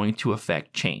actually going to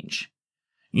affect change.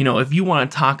 You know, if you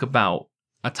want to talk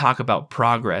about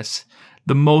progress,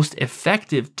 the most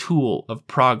effective tool of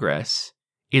progress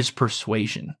is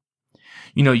persuasion.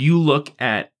 You know, you look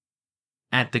at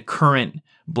the current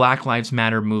Black Lives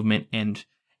Matter movement and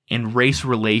race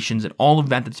relations and all of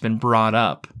that's been brought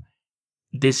up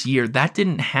this year, that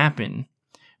didn't happen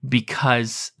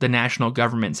because the national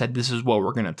government said this is what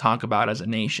we're going to talk about as a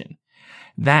nation.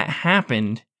 That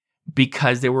happened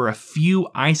because there were a few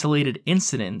isolated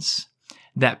incidents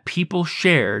that people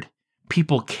shared,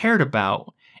 people cared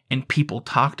about, and people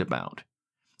talked about.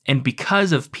 And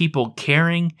because of people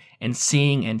caring and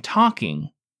seeing and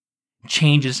talking,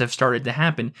 changes have started to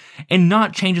happen. And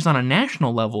not changes on a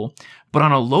national level, but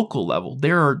on a local level.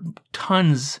 There are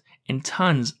tons and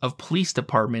tons of police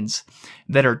departments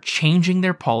that are changing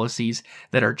their policies,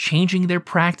 that are changing their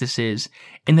practices,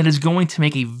 and that is going to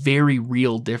make a very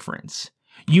real difference.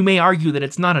 You may argue that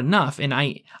it's not enough, and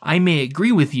I may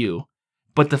agree with you,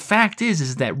 but the fact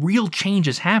is that real change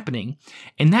is happening,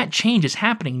 and that change is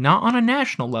happening not on a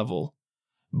national level,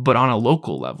 but on a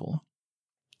local level.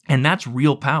 And that's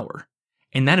real power.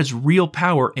 And that is real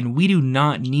power, and we do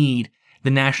not need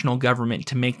the national government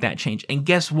to make that change. And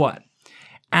guess what?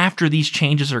 After these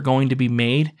changes are going to be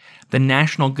made, the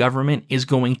national government is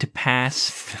going to pass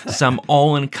some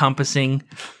all-encompassing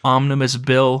omnibus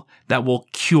bill that will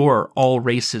cure all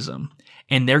racism.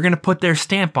 And they're going to put their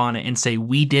stamp on it and say,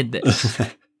 we did this.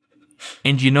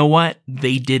 And you know what?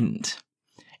 They didn't.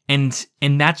 And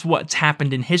that's what's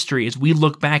happened in history, is we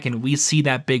look back and we see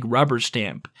that big rubber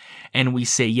stamp and we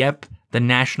say, yep, the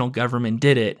national government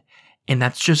did it. And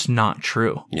that's just not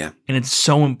true. Yeah. And it's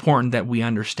so important that we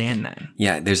understand that.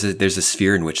 Yeah, there's a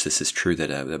sphere in which this is true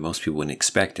that most people wouldn't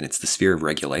expect, and it's the sphere of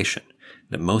regulation.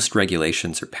 That most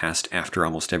regulations are passed after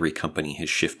almost every company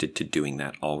has shifted to doing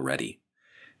that already.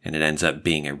 And it ends up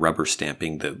being a rubber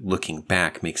stamping that, looking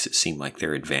back, makes it seem like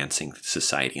they're advancing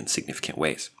society in significant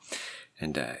ways.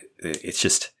 And it's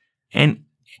just...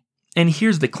 And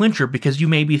here's the clincher, because you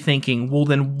may be thinking, well,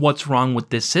 then what's wrong with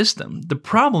this system? The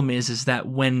problem is that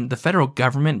when the federal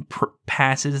government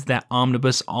passes that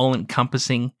omnibus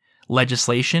all-encompassing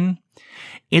legislation,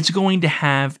 it's going to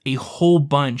have a whole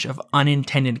bunch of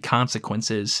unintended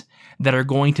consequences that are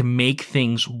going to make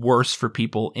things worse for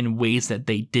people in ways that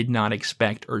they did not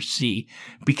expect or see,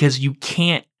 because you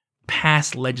can't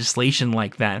pass legislation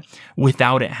like that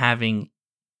without it having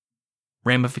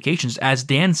ramifications. As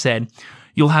Dan said,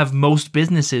 you'll have most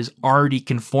businesses already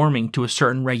conforming to a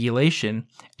certain regulation,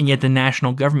 and yet the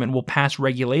national government will pass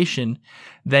regulation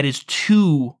that is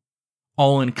too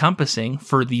all-encompassing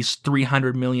for these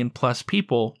 300 million plus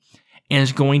people, and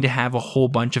is going to have a whole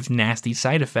bunch of nasty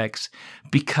side effects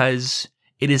because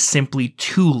it is simply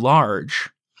too large.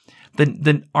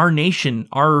 Our nation,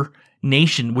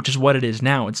 which is what it is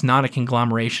now, it's not a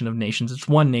conglomeration of nations, it's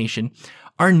one nation.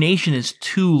 Our nation is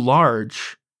too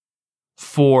large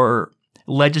for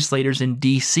legislators in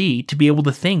DC to be able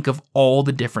to think of all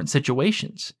the different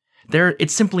situations.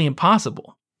 It's simply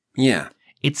impossible. Yeah.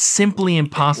 It's simply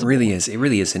impossible. It really is. It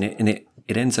really is. And it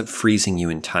ends up freezing you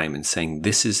in time and saying,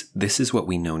 this is what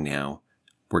we know now.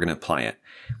 We're going to apply it.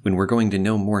 When we're going to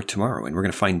know more tomorrow, and we're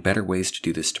going to find better ways to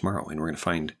do this tomorrow. And we're going to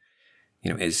find,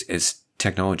 as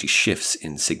technology shifts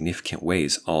in significant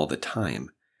ways all the time,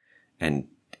 and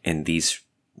these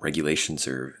regulations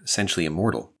are essentially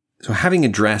immortal. So having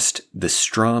addressed the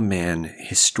straw man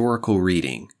historical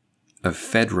reading of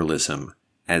federalism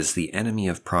as the enemy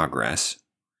of progress,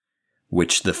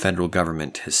 which the federal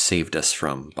government has saved us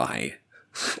from by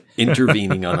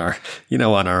intervening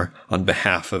on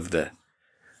behalf of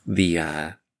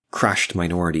the crushed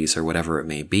minorities or whatever it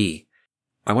may be,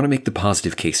 I want to make the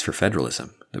positive case for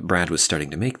federalism that Brad was starting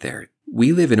to make there.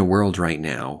 We live in a world right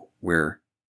now where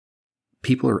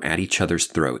people are at each other's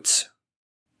throats.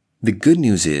 The good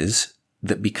news is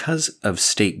that because of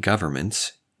state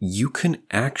governments, you can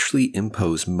actually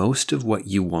impose most of what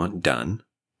you want done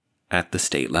at the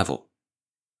state level.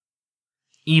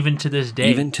 Even to this day.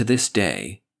 Even to this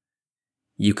day,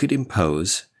 you could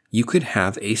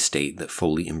have a state that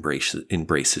fully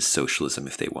embraces socialism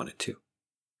if they wanted to.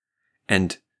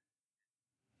 And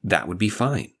that would be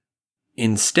fine.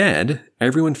 Instead,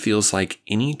 everyone feels like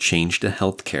any change to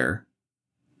healthcare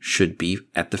should be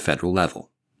at the federal level.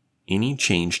 Any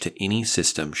change to any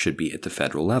system should be at the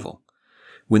federal level,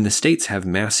 when the states have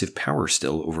massive power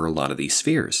still over a lot of these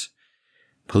spheres.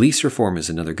 Police reform is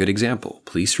another good example.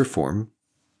 Police reform,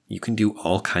 you can do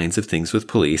all kinds of things with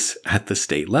police at the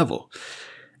state level.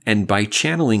 And by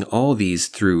channeling all these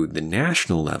through the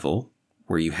national level,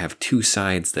 where you have two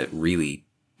sides that really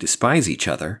despise each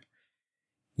other,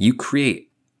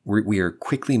 we are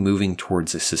quickly moving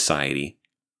towards a society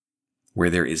where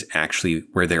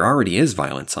there already is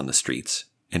violence on the streets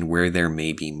and where there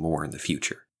may be more in the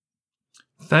future.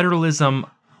 Federalism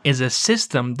is a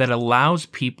system that allows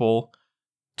people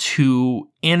to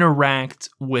interact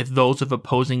with those of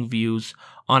opposing views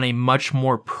on a much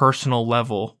more personal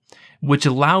level, which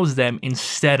allows them,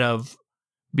 instead of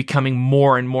becoming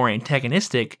more and more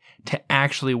antagonistic, to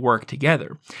actually work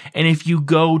together. And if you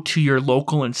go to your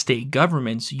local and state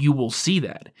governments, you will see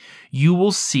that. You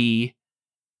will see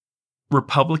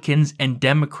Republicans and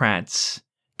Democrats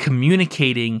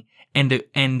communicating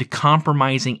and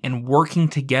compromising and working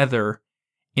together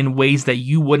in ways that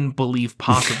you wouldn't believe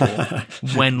possible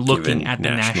when looking at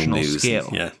the national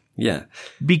scale. Yeah.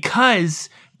 Because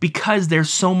they're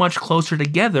so much closer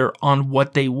together on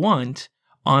what they want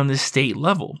on the state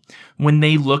level. When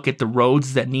they look at the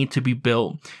roads that need to be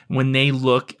built, when they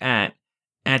look at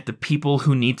the people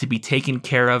who need to be taken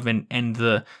care of and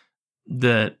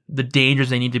the dangers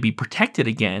they need to be protected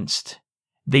against,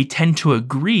 they tend to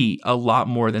agree a lot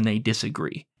more than they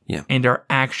disagree. Yeah. And are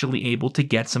actually able to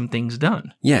get some things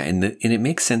done. Yeah, and it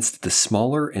makes sense that the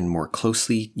smaller and more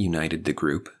closely united the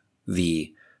group,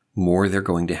 the more they're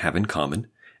going to have in common,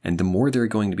 and the more they're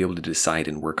going to be able to decide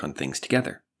and work on things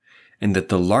together. And that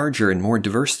the larger and more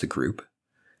diverse the group,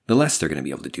 the less they're going to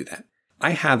be able to do that. I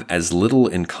have as little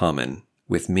in common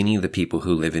with many of the people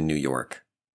who live in New York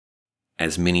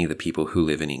as many of the people who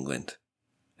live in England,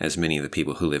 as many of the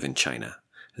people who live in China,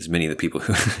 as many of the people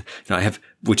who I have,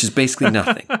 which is basically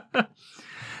nothing.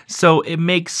 So it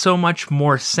makes so much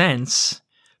more sense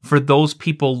for those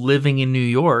people living in New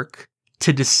York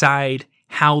to decide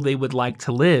how they would like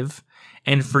to live,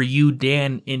 and for you,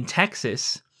 Dan, in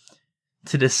Texas,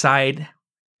 to decide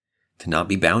to not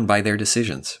be bound by their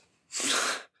decisions.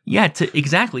 Yeah,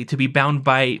 to be bound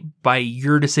by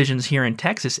your decisions here in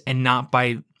Texas and not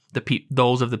by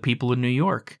those of the people in New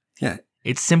York. Yeah.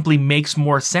 It simply makes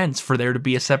more sense for there to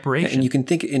be a separation. Yeah, and you can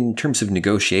think in terms of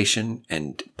negotiation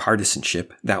and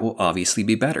partisanship, that will obviously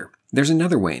be better. There's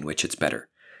another way in which it's better.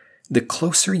 The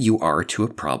closer you are to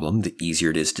a problem, the easier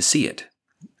it is to see it.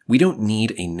 We don't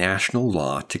need a national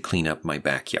law to clean up my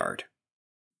backyard.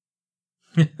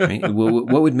 Right?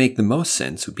 What would make the most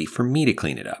sense would be for me to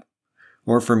clean it up,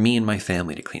 or for me and my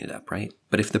family to clean it up, right?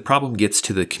 But if the problem gets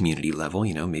to the community level,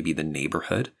 maybe the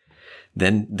neighborhood,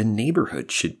 then the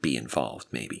neighborhood should be involved,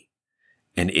 maybe.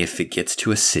 And if it gets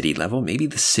to a city level, maybe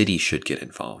the city should get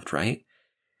involved, right?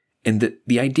 And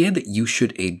the idea that you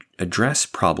should address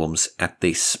problems at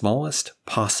the smallest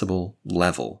possible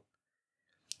level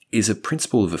is a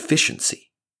principle of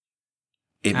efficiency.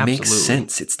 It Absolutely. Makes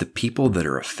sense. It's the people that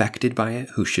are affected by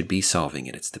it who should be solving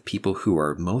it. It's the people who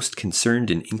are most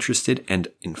concerned and interested and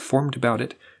informed about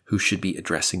it who should be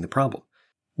addressing the problem.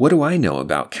 What do I know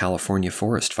about California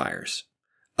forest fires?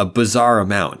 A bizarre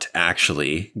amount,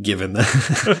 actually, given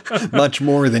the much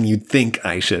more than you'd think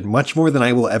I should, much more than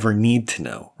I will ever need to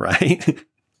know, right?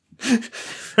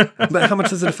 But how much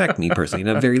does it affect me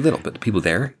personally? Very little, but the people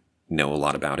there know a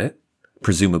lot about it,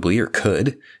 presumably, or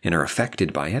could, and are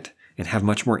affected by it, and have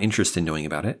much more interest in knowing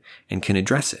about it, and can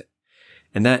address it.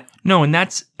 And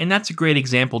that's a great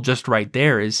example just right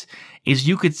there is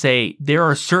you could say there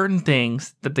are certain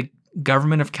things that the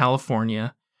government of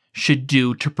California should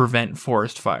do to prevent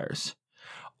forest fires.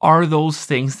 Are those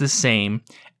things the same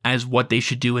as what they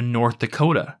should do in North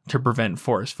Dakota to prevent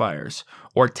forest fires,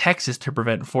 or Texas to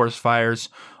prevent forest fires,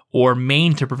 or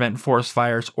Maine to prevent forest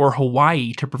fires, or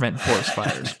Hawaii to prevent forest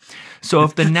fires? So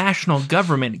if the national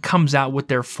government comes out with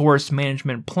their forest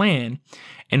management plan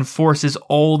and forces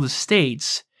all the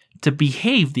states to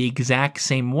behave the exact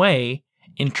same way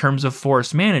in terms of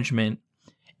forest management,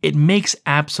 It makes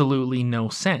absolutely no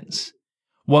sense.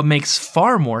 What makes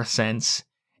far more sense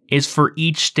is for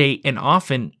each state, and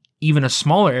often even a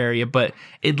smaller area, but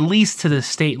at least to the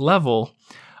state level,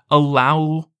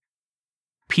 allow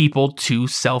people to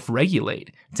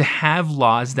self-regulate, to have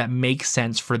laws that make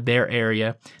sense for their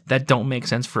area that don't make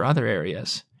sense for other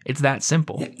areas. It's that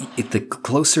simple. Yeah, at the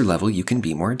closer level, you can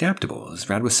be more adaptable. As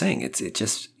Brad was saying,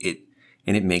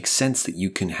 and it makes sense that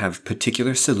you can have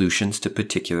particular solutions to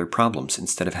particular problems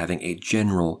instead of having a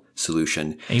general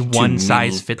solution A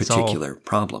one-size-fits-all. particular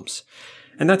problems.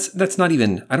 And that's not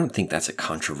even, I don't think that's a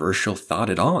controversial thought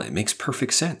at all. It makes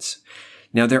perfect sense.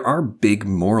 Now, there are big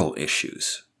moral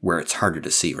issues where it's harder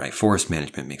to see, right? Forest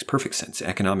management makes perfect sense.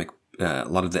 Economic, a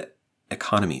lot of the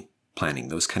economy planning,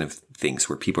 those kind of things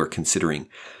where people are considering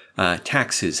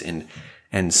taxes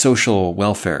and social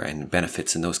welfare and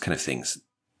benefits and those kind of things.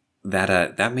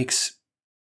 That makes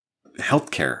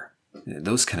healthcare,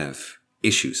 those kind of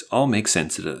issues all make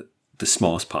sense at the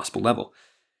smallest possible level.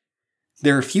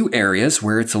 There are a few areas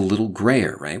where it's a little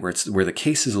grayer, right? Where the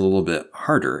case is a little bit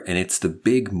harder, and it's the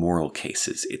big moral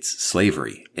cases. It's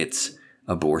slavery. It's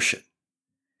abortion.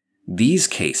 These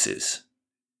cases,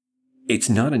 it's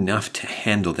not enough to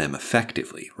handle them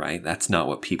effectively, right? That's not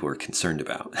what people are concerned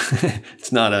about.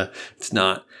 It's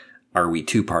not, are we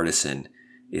too partisan?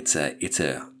 It's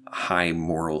a high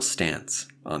moral stance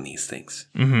on these things.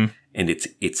 Mm-hmm. And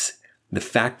it's the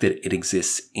fact that it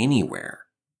exists anywhere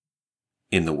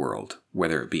in the world,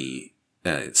 whether it be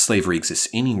slavery exists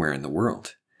anywhere in the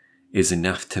world, is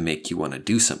enough to make you want to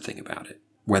do something about it,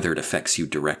 whether it affects you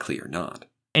directly or not.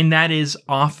 And that is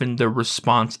often the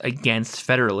response against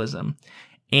federalism.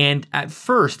 And at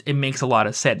first, it makes a lot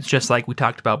of sense, just like we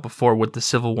talked about before with the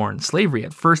Civil War and slavery.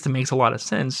 At first, it makes a lot of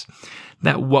sense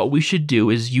that what we should do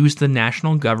is use the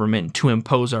national government to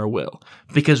impose our will,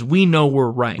 because we know we're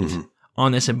right. Mm-hmm.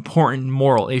 On this important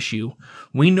moral issue.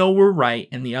 We know we're right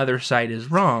and the other side is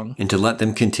wrong. And to let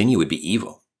them continue would be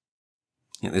evil.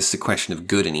 This is a question of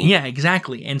good and evil. Yeah,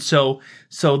 exactly. And so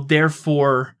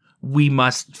therefore we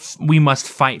must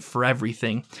fight for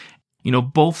everything.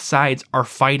 Both sides are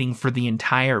fighting for the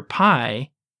entire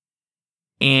pie,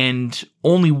 and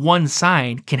only one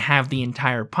side can have the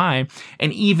entire pie.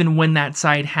 And even when that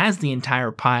side has the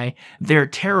entire pie, they're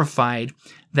terrified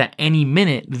that any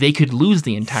minute they could lose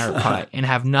the entire pie and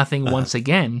have nothing once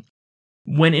again.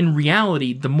 When in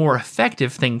reality, the more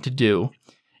effective thing to do,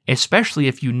 especially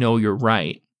if you know you're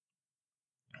right,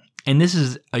 and this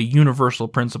is a universal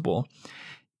principle,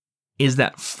 is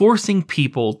that forcing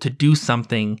people to do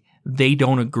something they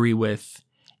don't agree with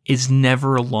is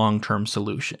never a long-term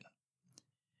solution.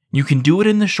 You can do it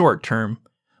in the short term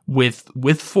with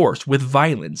force, with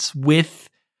violence, with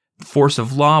force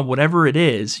of law, whatever it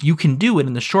is. You can do it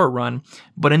in the short run,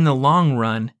 but in the long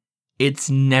run, it's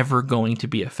never going to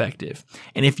be effective.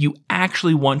 And if you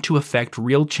actually want to affect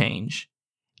real change,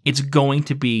 it's going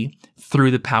to be through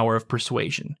the power of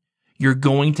persuasion. You're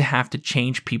going to have to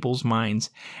change people's minds,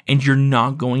 and you're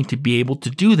not going to be able to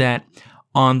do that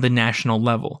on the national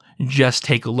level. Just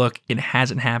take a look. It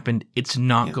hasn't happened. It's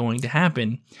not going to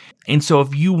happen. And so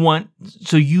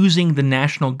using the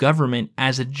national government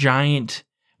as a giant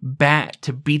bat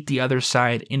to beat the other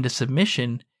side into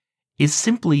submission is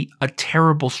simply a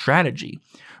terrible strategy.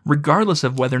 Regardless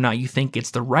of whether or not you think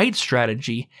it's the right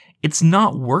strategy, it's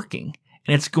not working,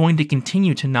 and it's going to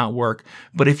continue to not work.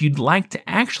 But if you'd like to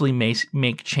actually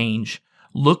make change,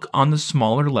 look on the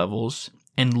smaller levels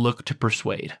and look to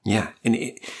persuade. Yeah, and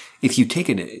if you take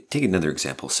another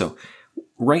example, so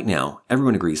right now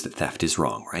everyone agrees that theft is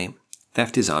wrong, right?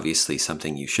 Theft is obviously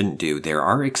something you shouldn't do. There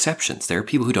are exceptions. There are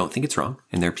people who don't think it's wrong,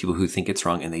 and there are people who think it's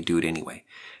wrong and they do it anyway.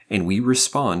 And we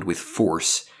respond with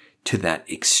force to that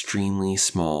extremely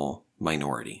small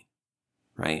minority,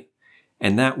 right?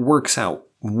 And that works out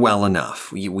well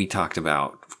enough. We talked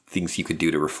about things you could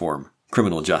do to reform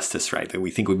criminal justice, right? That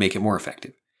we think would make it more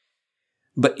effective.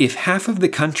 But if half of the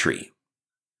country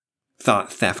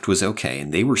thought theft was okay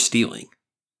and they were stealing,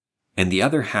 and the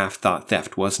other half thought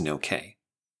theft wasn't okay,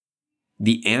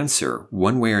 the answer,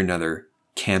 one way or another,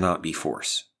 cannot be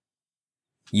force.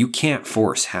 You can't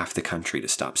force half the country to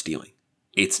stop stealing.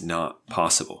 It's not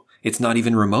possible. It's not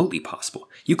even remotely possible.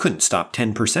 You couldn't stop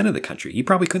 10% of the country. You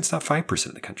probably couldn't stop 5%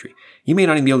 of the country. You may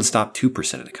not even be able to stop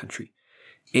 2% of the country.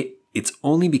 It's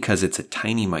only because it's a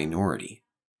tiny minority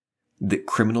that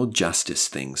criminal justice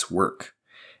things work.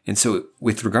 And so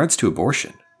with regards to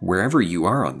abortion, wherever you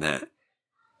are on that,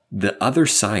 the other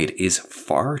side is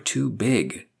far too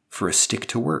big for a stick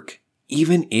to work.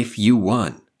 Even if you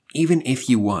won,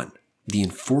 the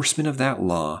enforcement of that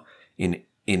law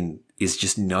is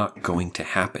just not going to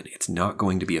happen. It's not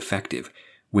going to be effective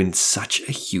when such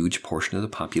a huge portion of the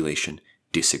population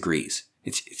disagrees.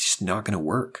 It's just not going to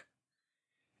work.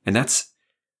 And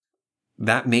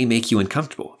that may make you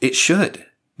uncomfortable. It should,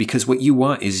 because what you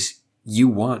want is you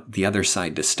want the other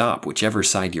side to stop, whichever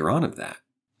side you're on of that.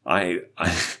 I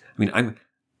mean,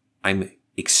 I'm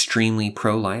extremely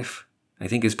pro-life, I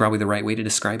think is probably the right way to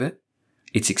describe it.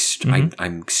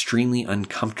 I'm extremely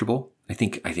uncomfortable. I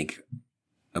think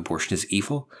abortion is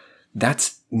evil.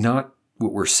 That's not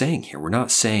what we're saying here. We're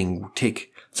not saying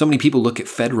so many people look at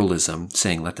federalism,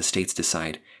 saying let the states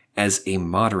decide, as a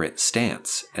moderate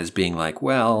stance, as being like,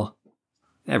 well,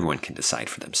 everyone can decide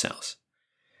for themselves.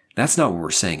 That's not what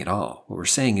we're saying at all. What we're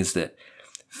saying is that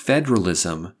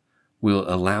federalism will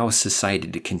allow society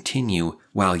to continue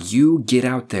while you get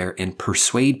out there and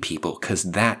persuade people,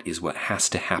 because that is what has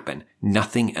to happen.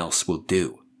 Nothing else will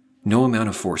do. No amount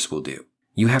of force will do.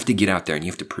 You have to get out there and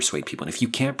you have to persuade people. And if you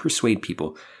can't persuade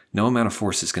people, no amount of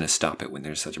force is going to stop it when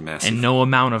there's such a massive... And no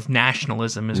amount of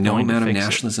nationalism is going to fix it. No amount of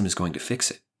nationalism is going to fix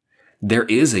it. There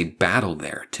is a battle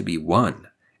there to be won.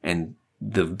 And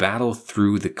the battle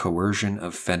through the coercion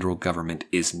of federal government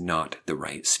is not the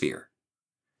right sphere.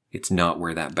 It's not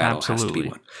where that battle has to be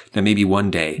won. Now, maybe one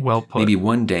day,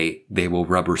 they will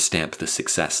rubber stamp the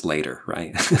success later,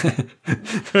 right?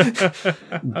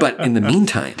 But in the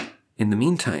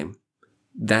meantime,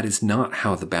 that is not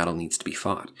how the battle needs to be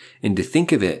fought. And to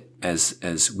think of it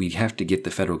as we have to get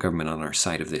the federal government on our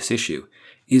side of this issue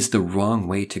is the wrong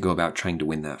way to go about trying to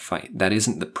win that fight. That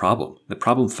isn't the problem. The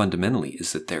problem fundamentally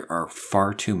is that there are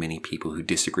far too many people who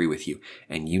disagree with you,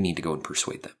 and you need to go and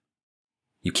persuade them.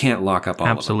 You can't lock up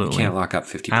all of them. You can't lock up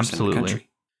 50% of the country.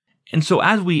 And so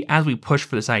as we push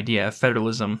for this idea of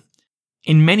federalism,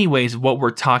 in many ways what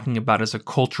we're talking about is a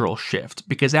cultural shift.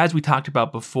 Because as we talked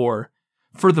about before,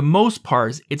 for the most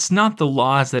part, it's not the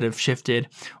laws that have shifted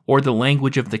or the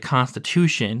language of the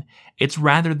Constitution. It's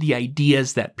rather the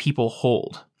ideas that people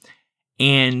hold.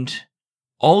 And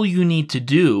all you need to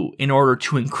do in order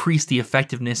to increase the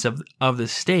effectiveness of the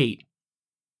state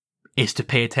is to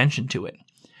pay attention to it.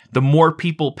 The more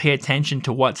people pay attention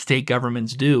to what state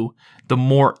governments do, the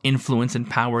more influence and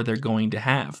power they're going to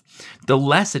have. The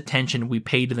less attention we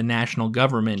pay to the national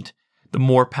government, the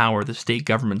more power the state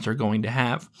governments are going to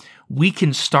have. We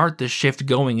can start the shift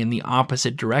going in the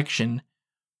opposite direction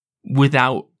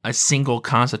without a single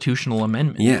constitutional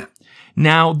amendment. Yeah.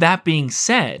 Now, that being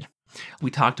said,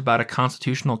 we talked about a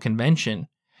constitutional convention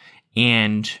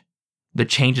and the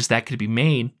changes that could be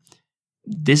made.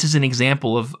 This is an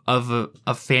example of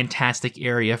a fantastic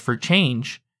area for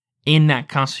change in that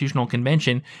constitutional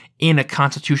convention, in a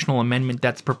constitutional amendment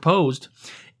that's proposed,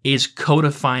 is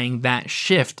codifying that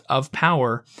shift of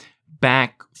power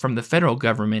back from the federal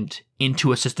government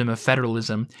into a system of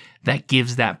federalism that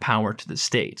gives that power to the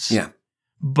states. Yeah.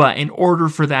 But in order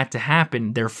for that to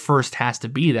happen, there first has to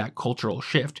be that cultural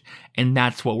shift, and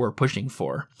that's what we're pushing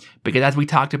for. Because as we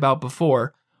talked about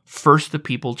before, first the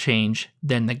people change,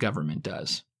 then the government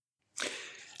does.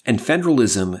 And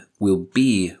federalism will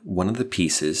be one of the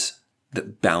pieces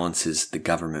that balances the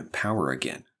government power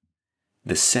again.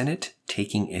 The Senate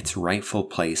taking its rightful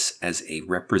place as a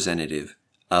representative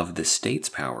of the state's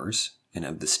powers and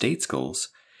of the state's goals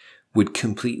would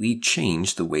completely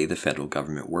change the way the federal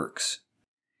government works.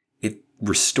 It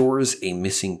restores a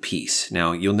missing piece.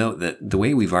 Now, you'll note that the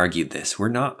way we've argued this, we're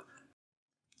not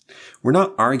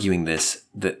arguing this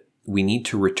that we need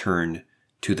to return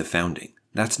to the founding.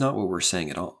 That's not what we're saying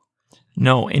at all.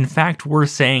 No, in fact, we're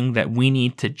saying that we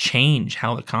need to change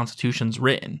how the Constitution's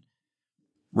written.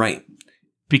 Right.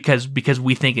 Because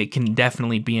we think it can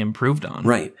definitely be improved on.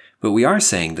 Right. But we are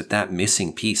saying that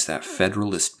missing piece, that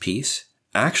federalist piece,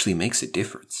 actually makes a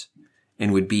difference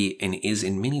and would be and is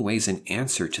in many ways an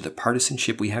answer to the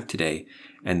partisanship we have today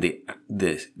and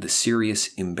the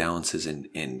serious imbalances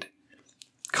and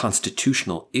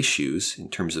constitutional issues in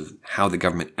terms of how the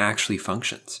government actually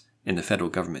functions in the federal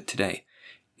government today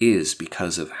is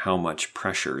because of how much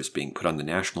pressure is being put on the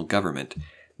national government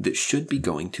that should be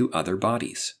going to other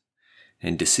bodies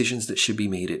and decisions that should be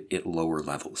made at lower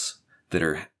levels that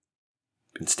are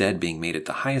instead being made at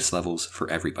the highest levels for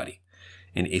everybody.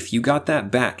 And if you got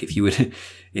that back, if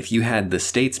you had the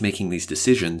states making these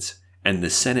decisions and the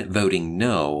Senate voting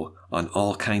no on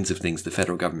all kinds of things the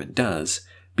federal government does,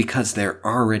 because they're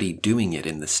already doing it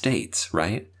in the states,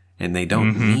 right? And they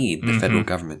don't need the federal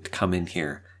government to come in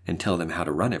here and tell them how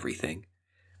to run everything.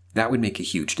 That would make a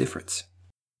huge difference.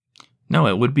 No,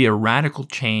 it would be a radical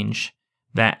change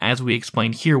that, as we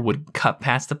explained here, would cut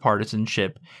past the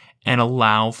partisanship and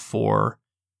allow for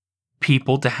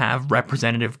people to have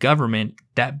representative government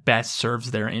that best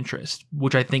serves their interest,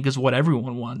 which I think is what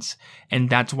everyone wants. And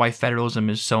that's why federalism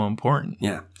is so important.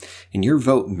 Yeah. And your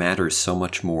vote matters so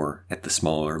much more at the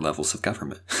smaller levels of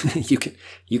government. You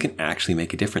can actually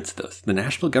make a difference to those. The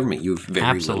national government, you have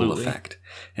very little effect.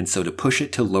 And so to push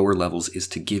it to lower levels is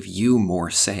to give you more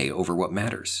say over what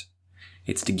matters.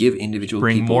 It's to give individual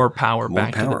people more power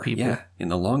back to the people. Yeah. In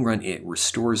the long run, it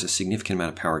restores a significant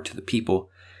amount of power to the people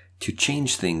to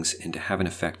change things and to have an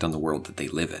effect on the world that they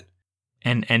live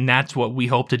in. And that's what we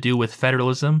hope to do with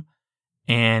federalism.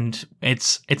 And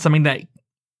it's something that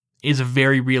is a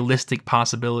very realistic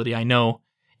possibility. I know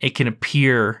it can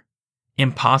appear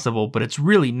impossible, but it's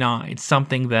really not. It's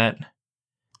something that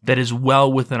is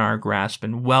well within our grasp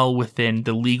and well within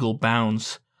the legal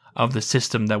bounds of the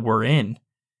system that we're in.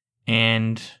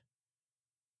 And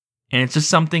it's just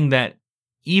something that,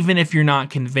 even if you're not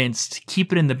convinced,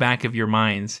 keep it in the back of your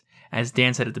minds, as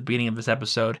Dan said at the beginning of this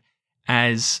episode,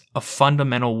 as a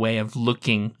fundamental way of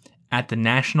looking at the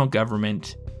national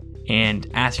government, and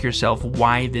ask yourself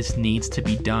why this needs to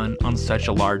be done on such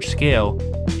a large scale,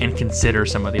 and consider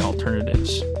some of the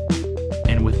alternatives.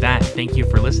 And with that, thank you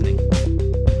for listening.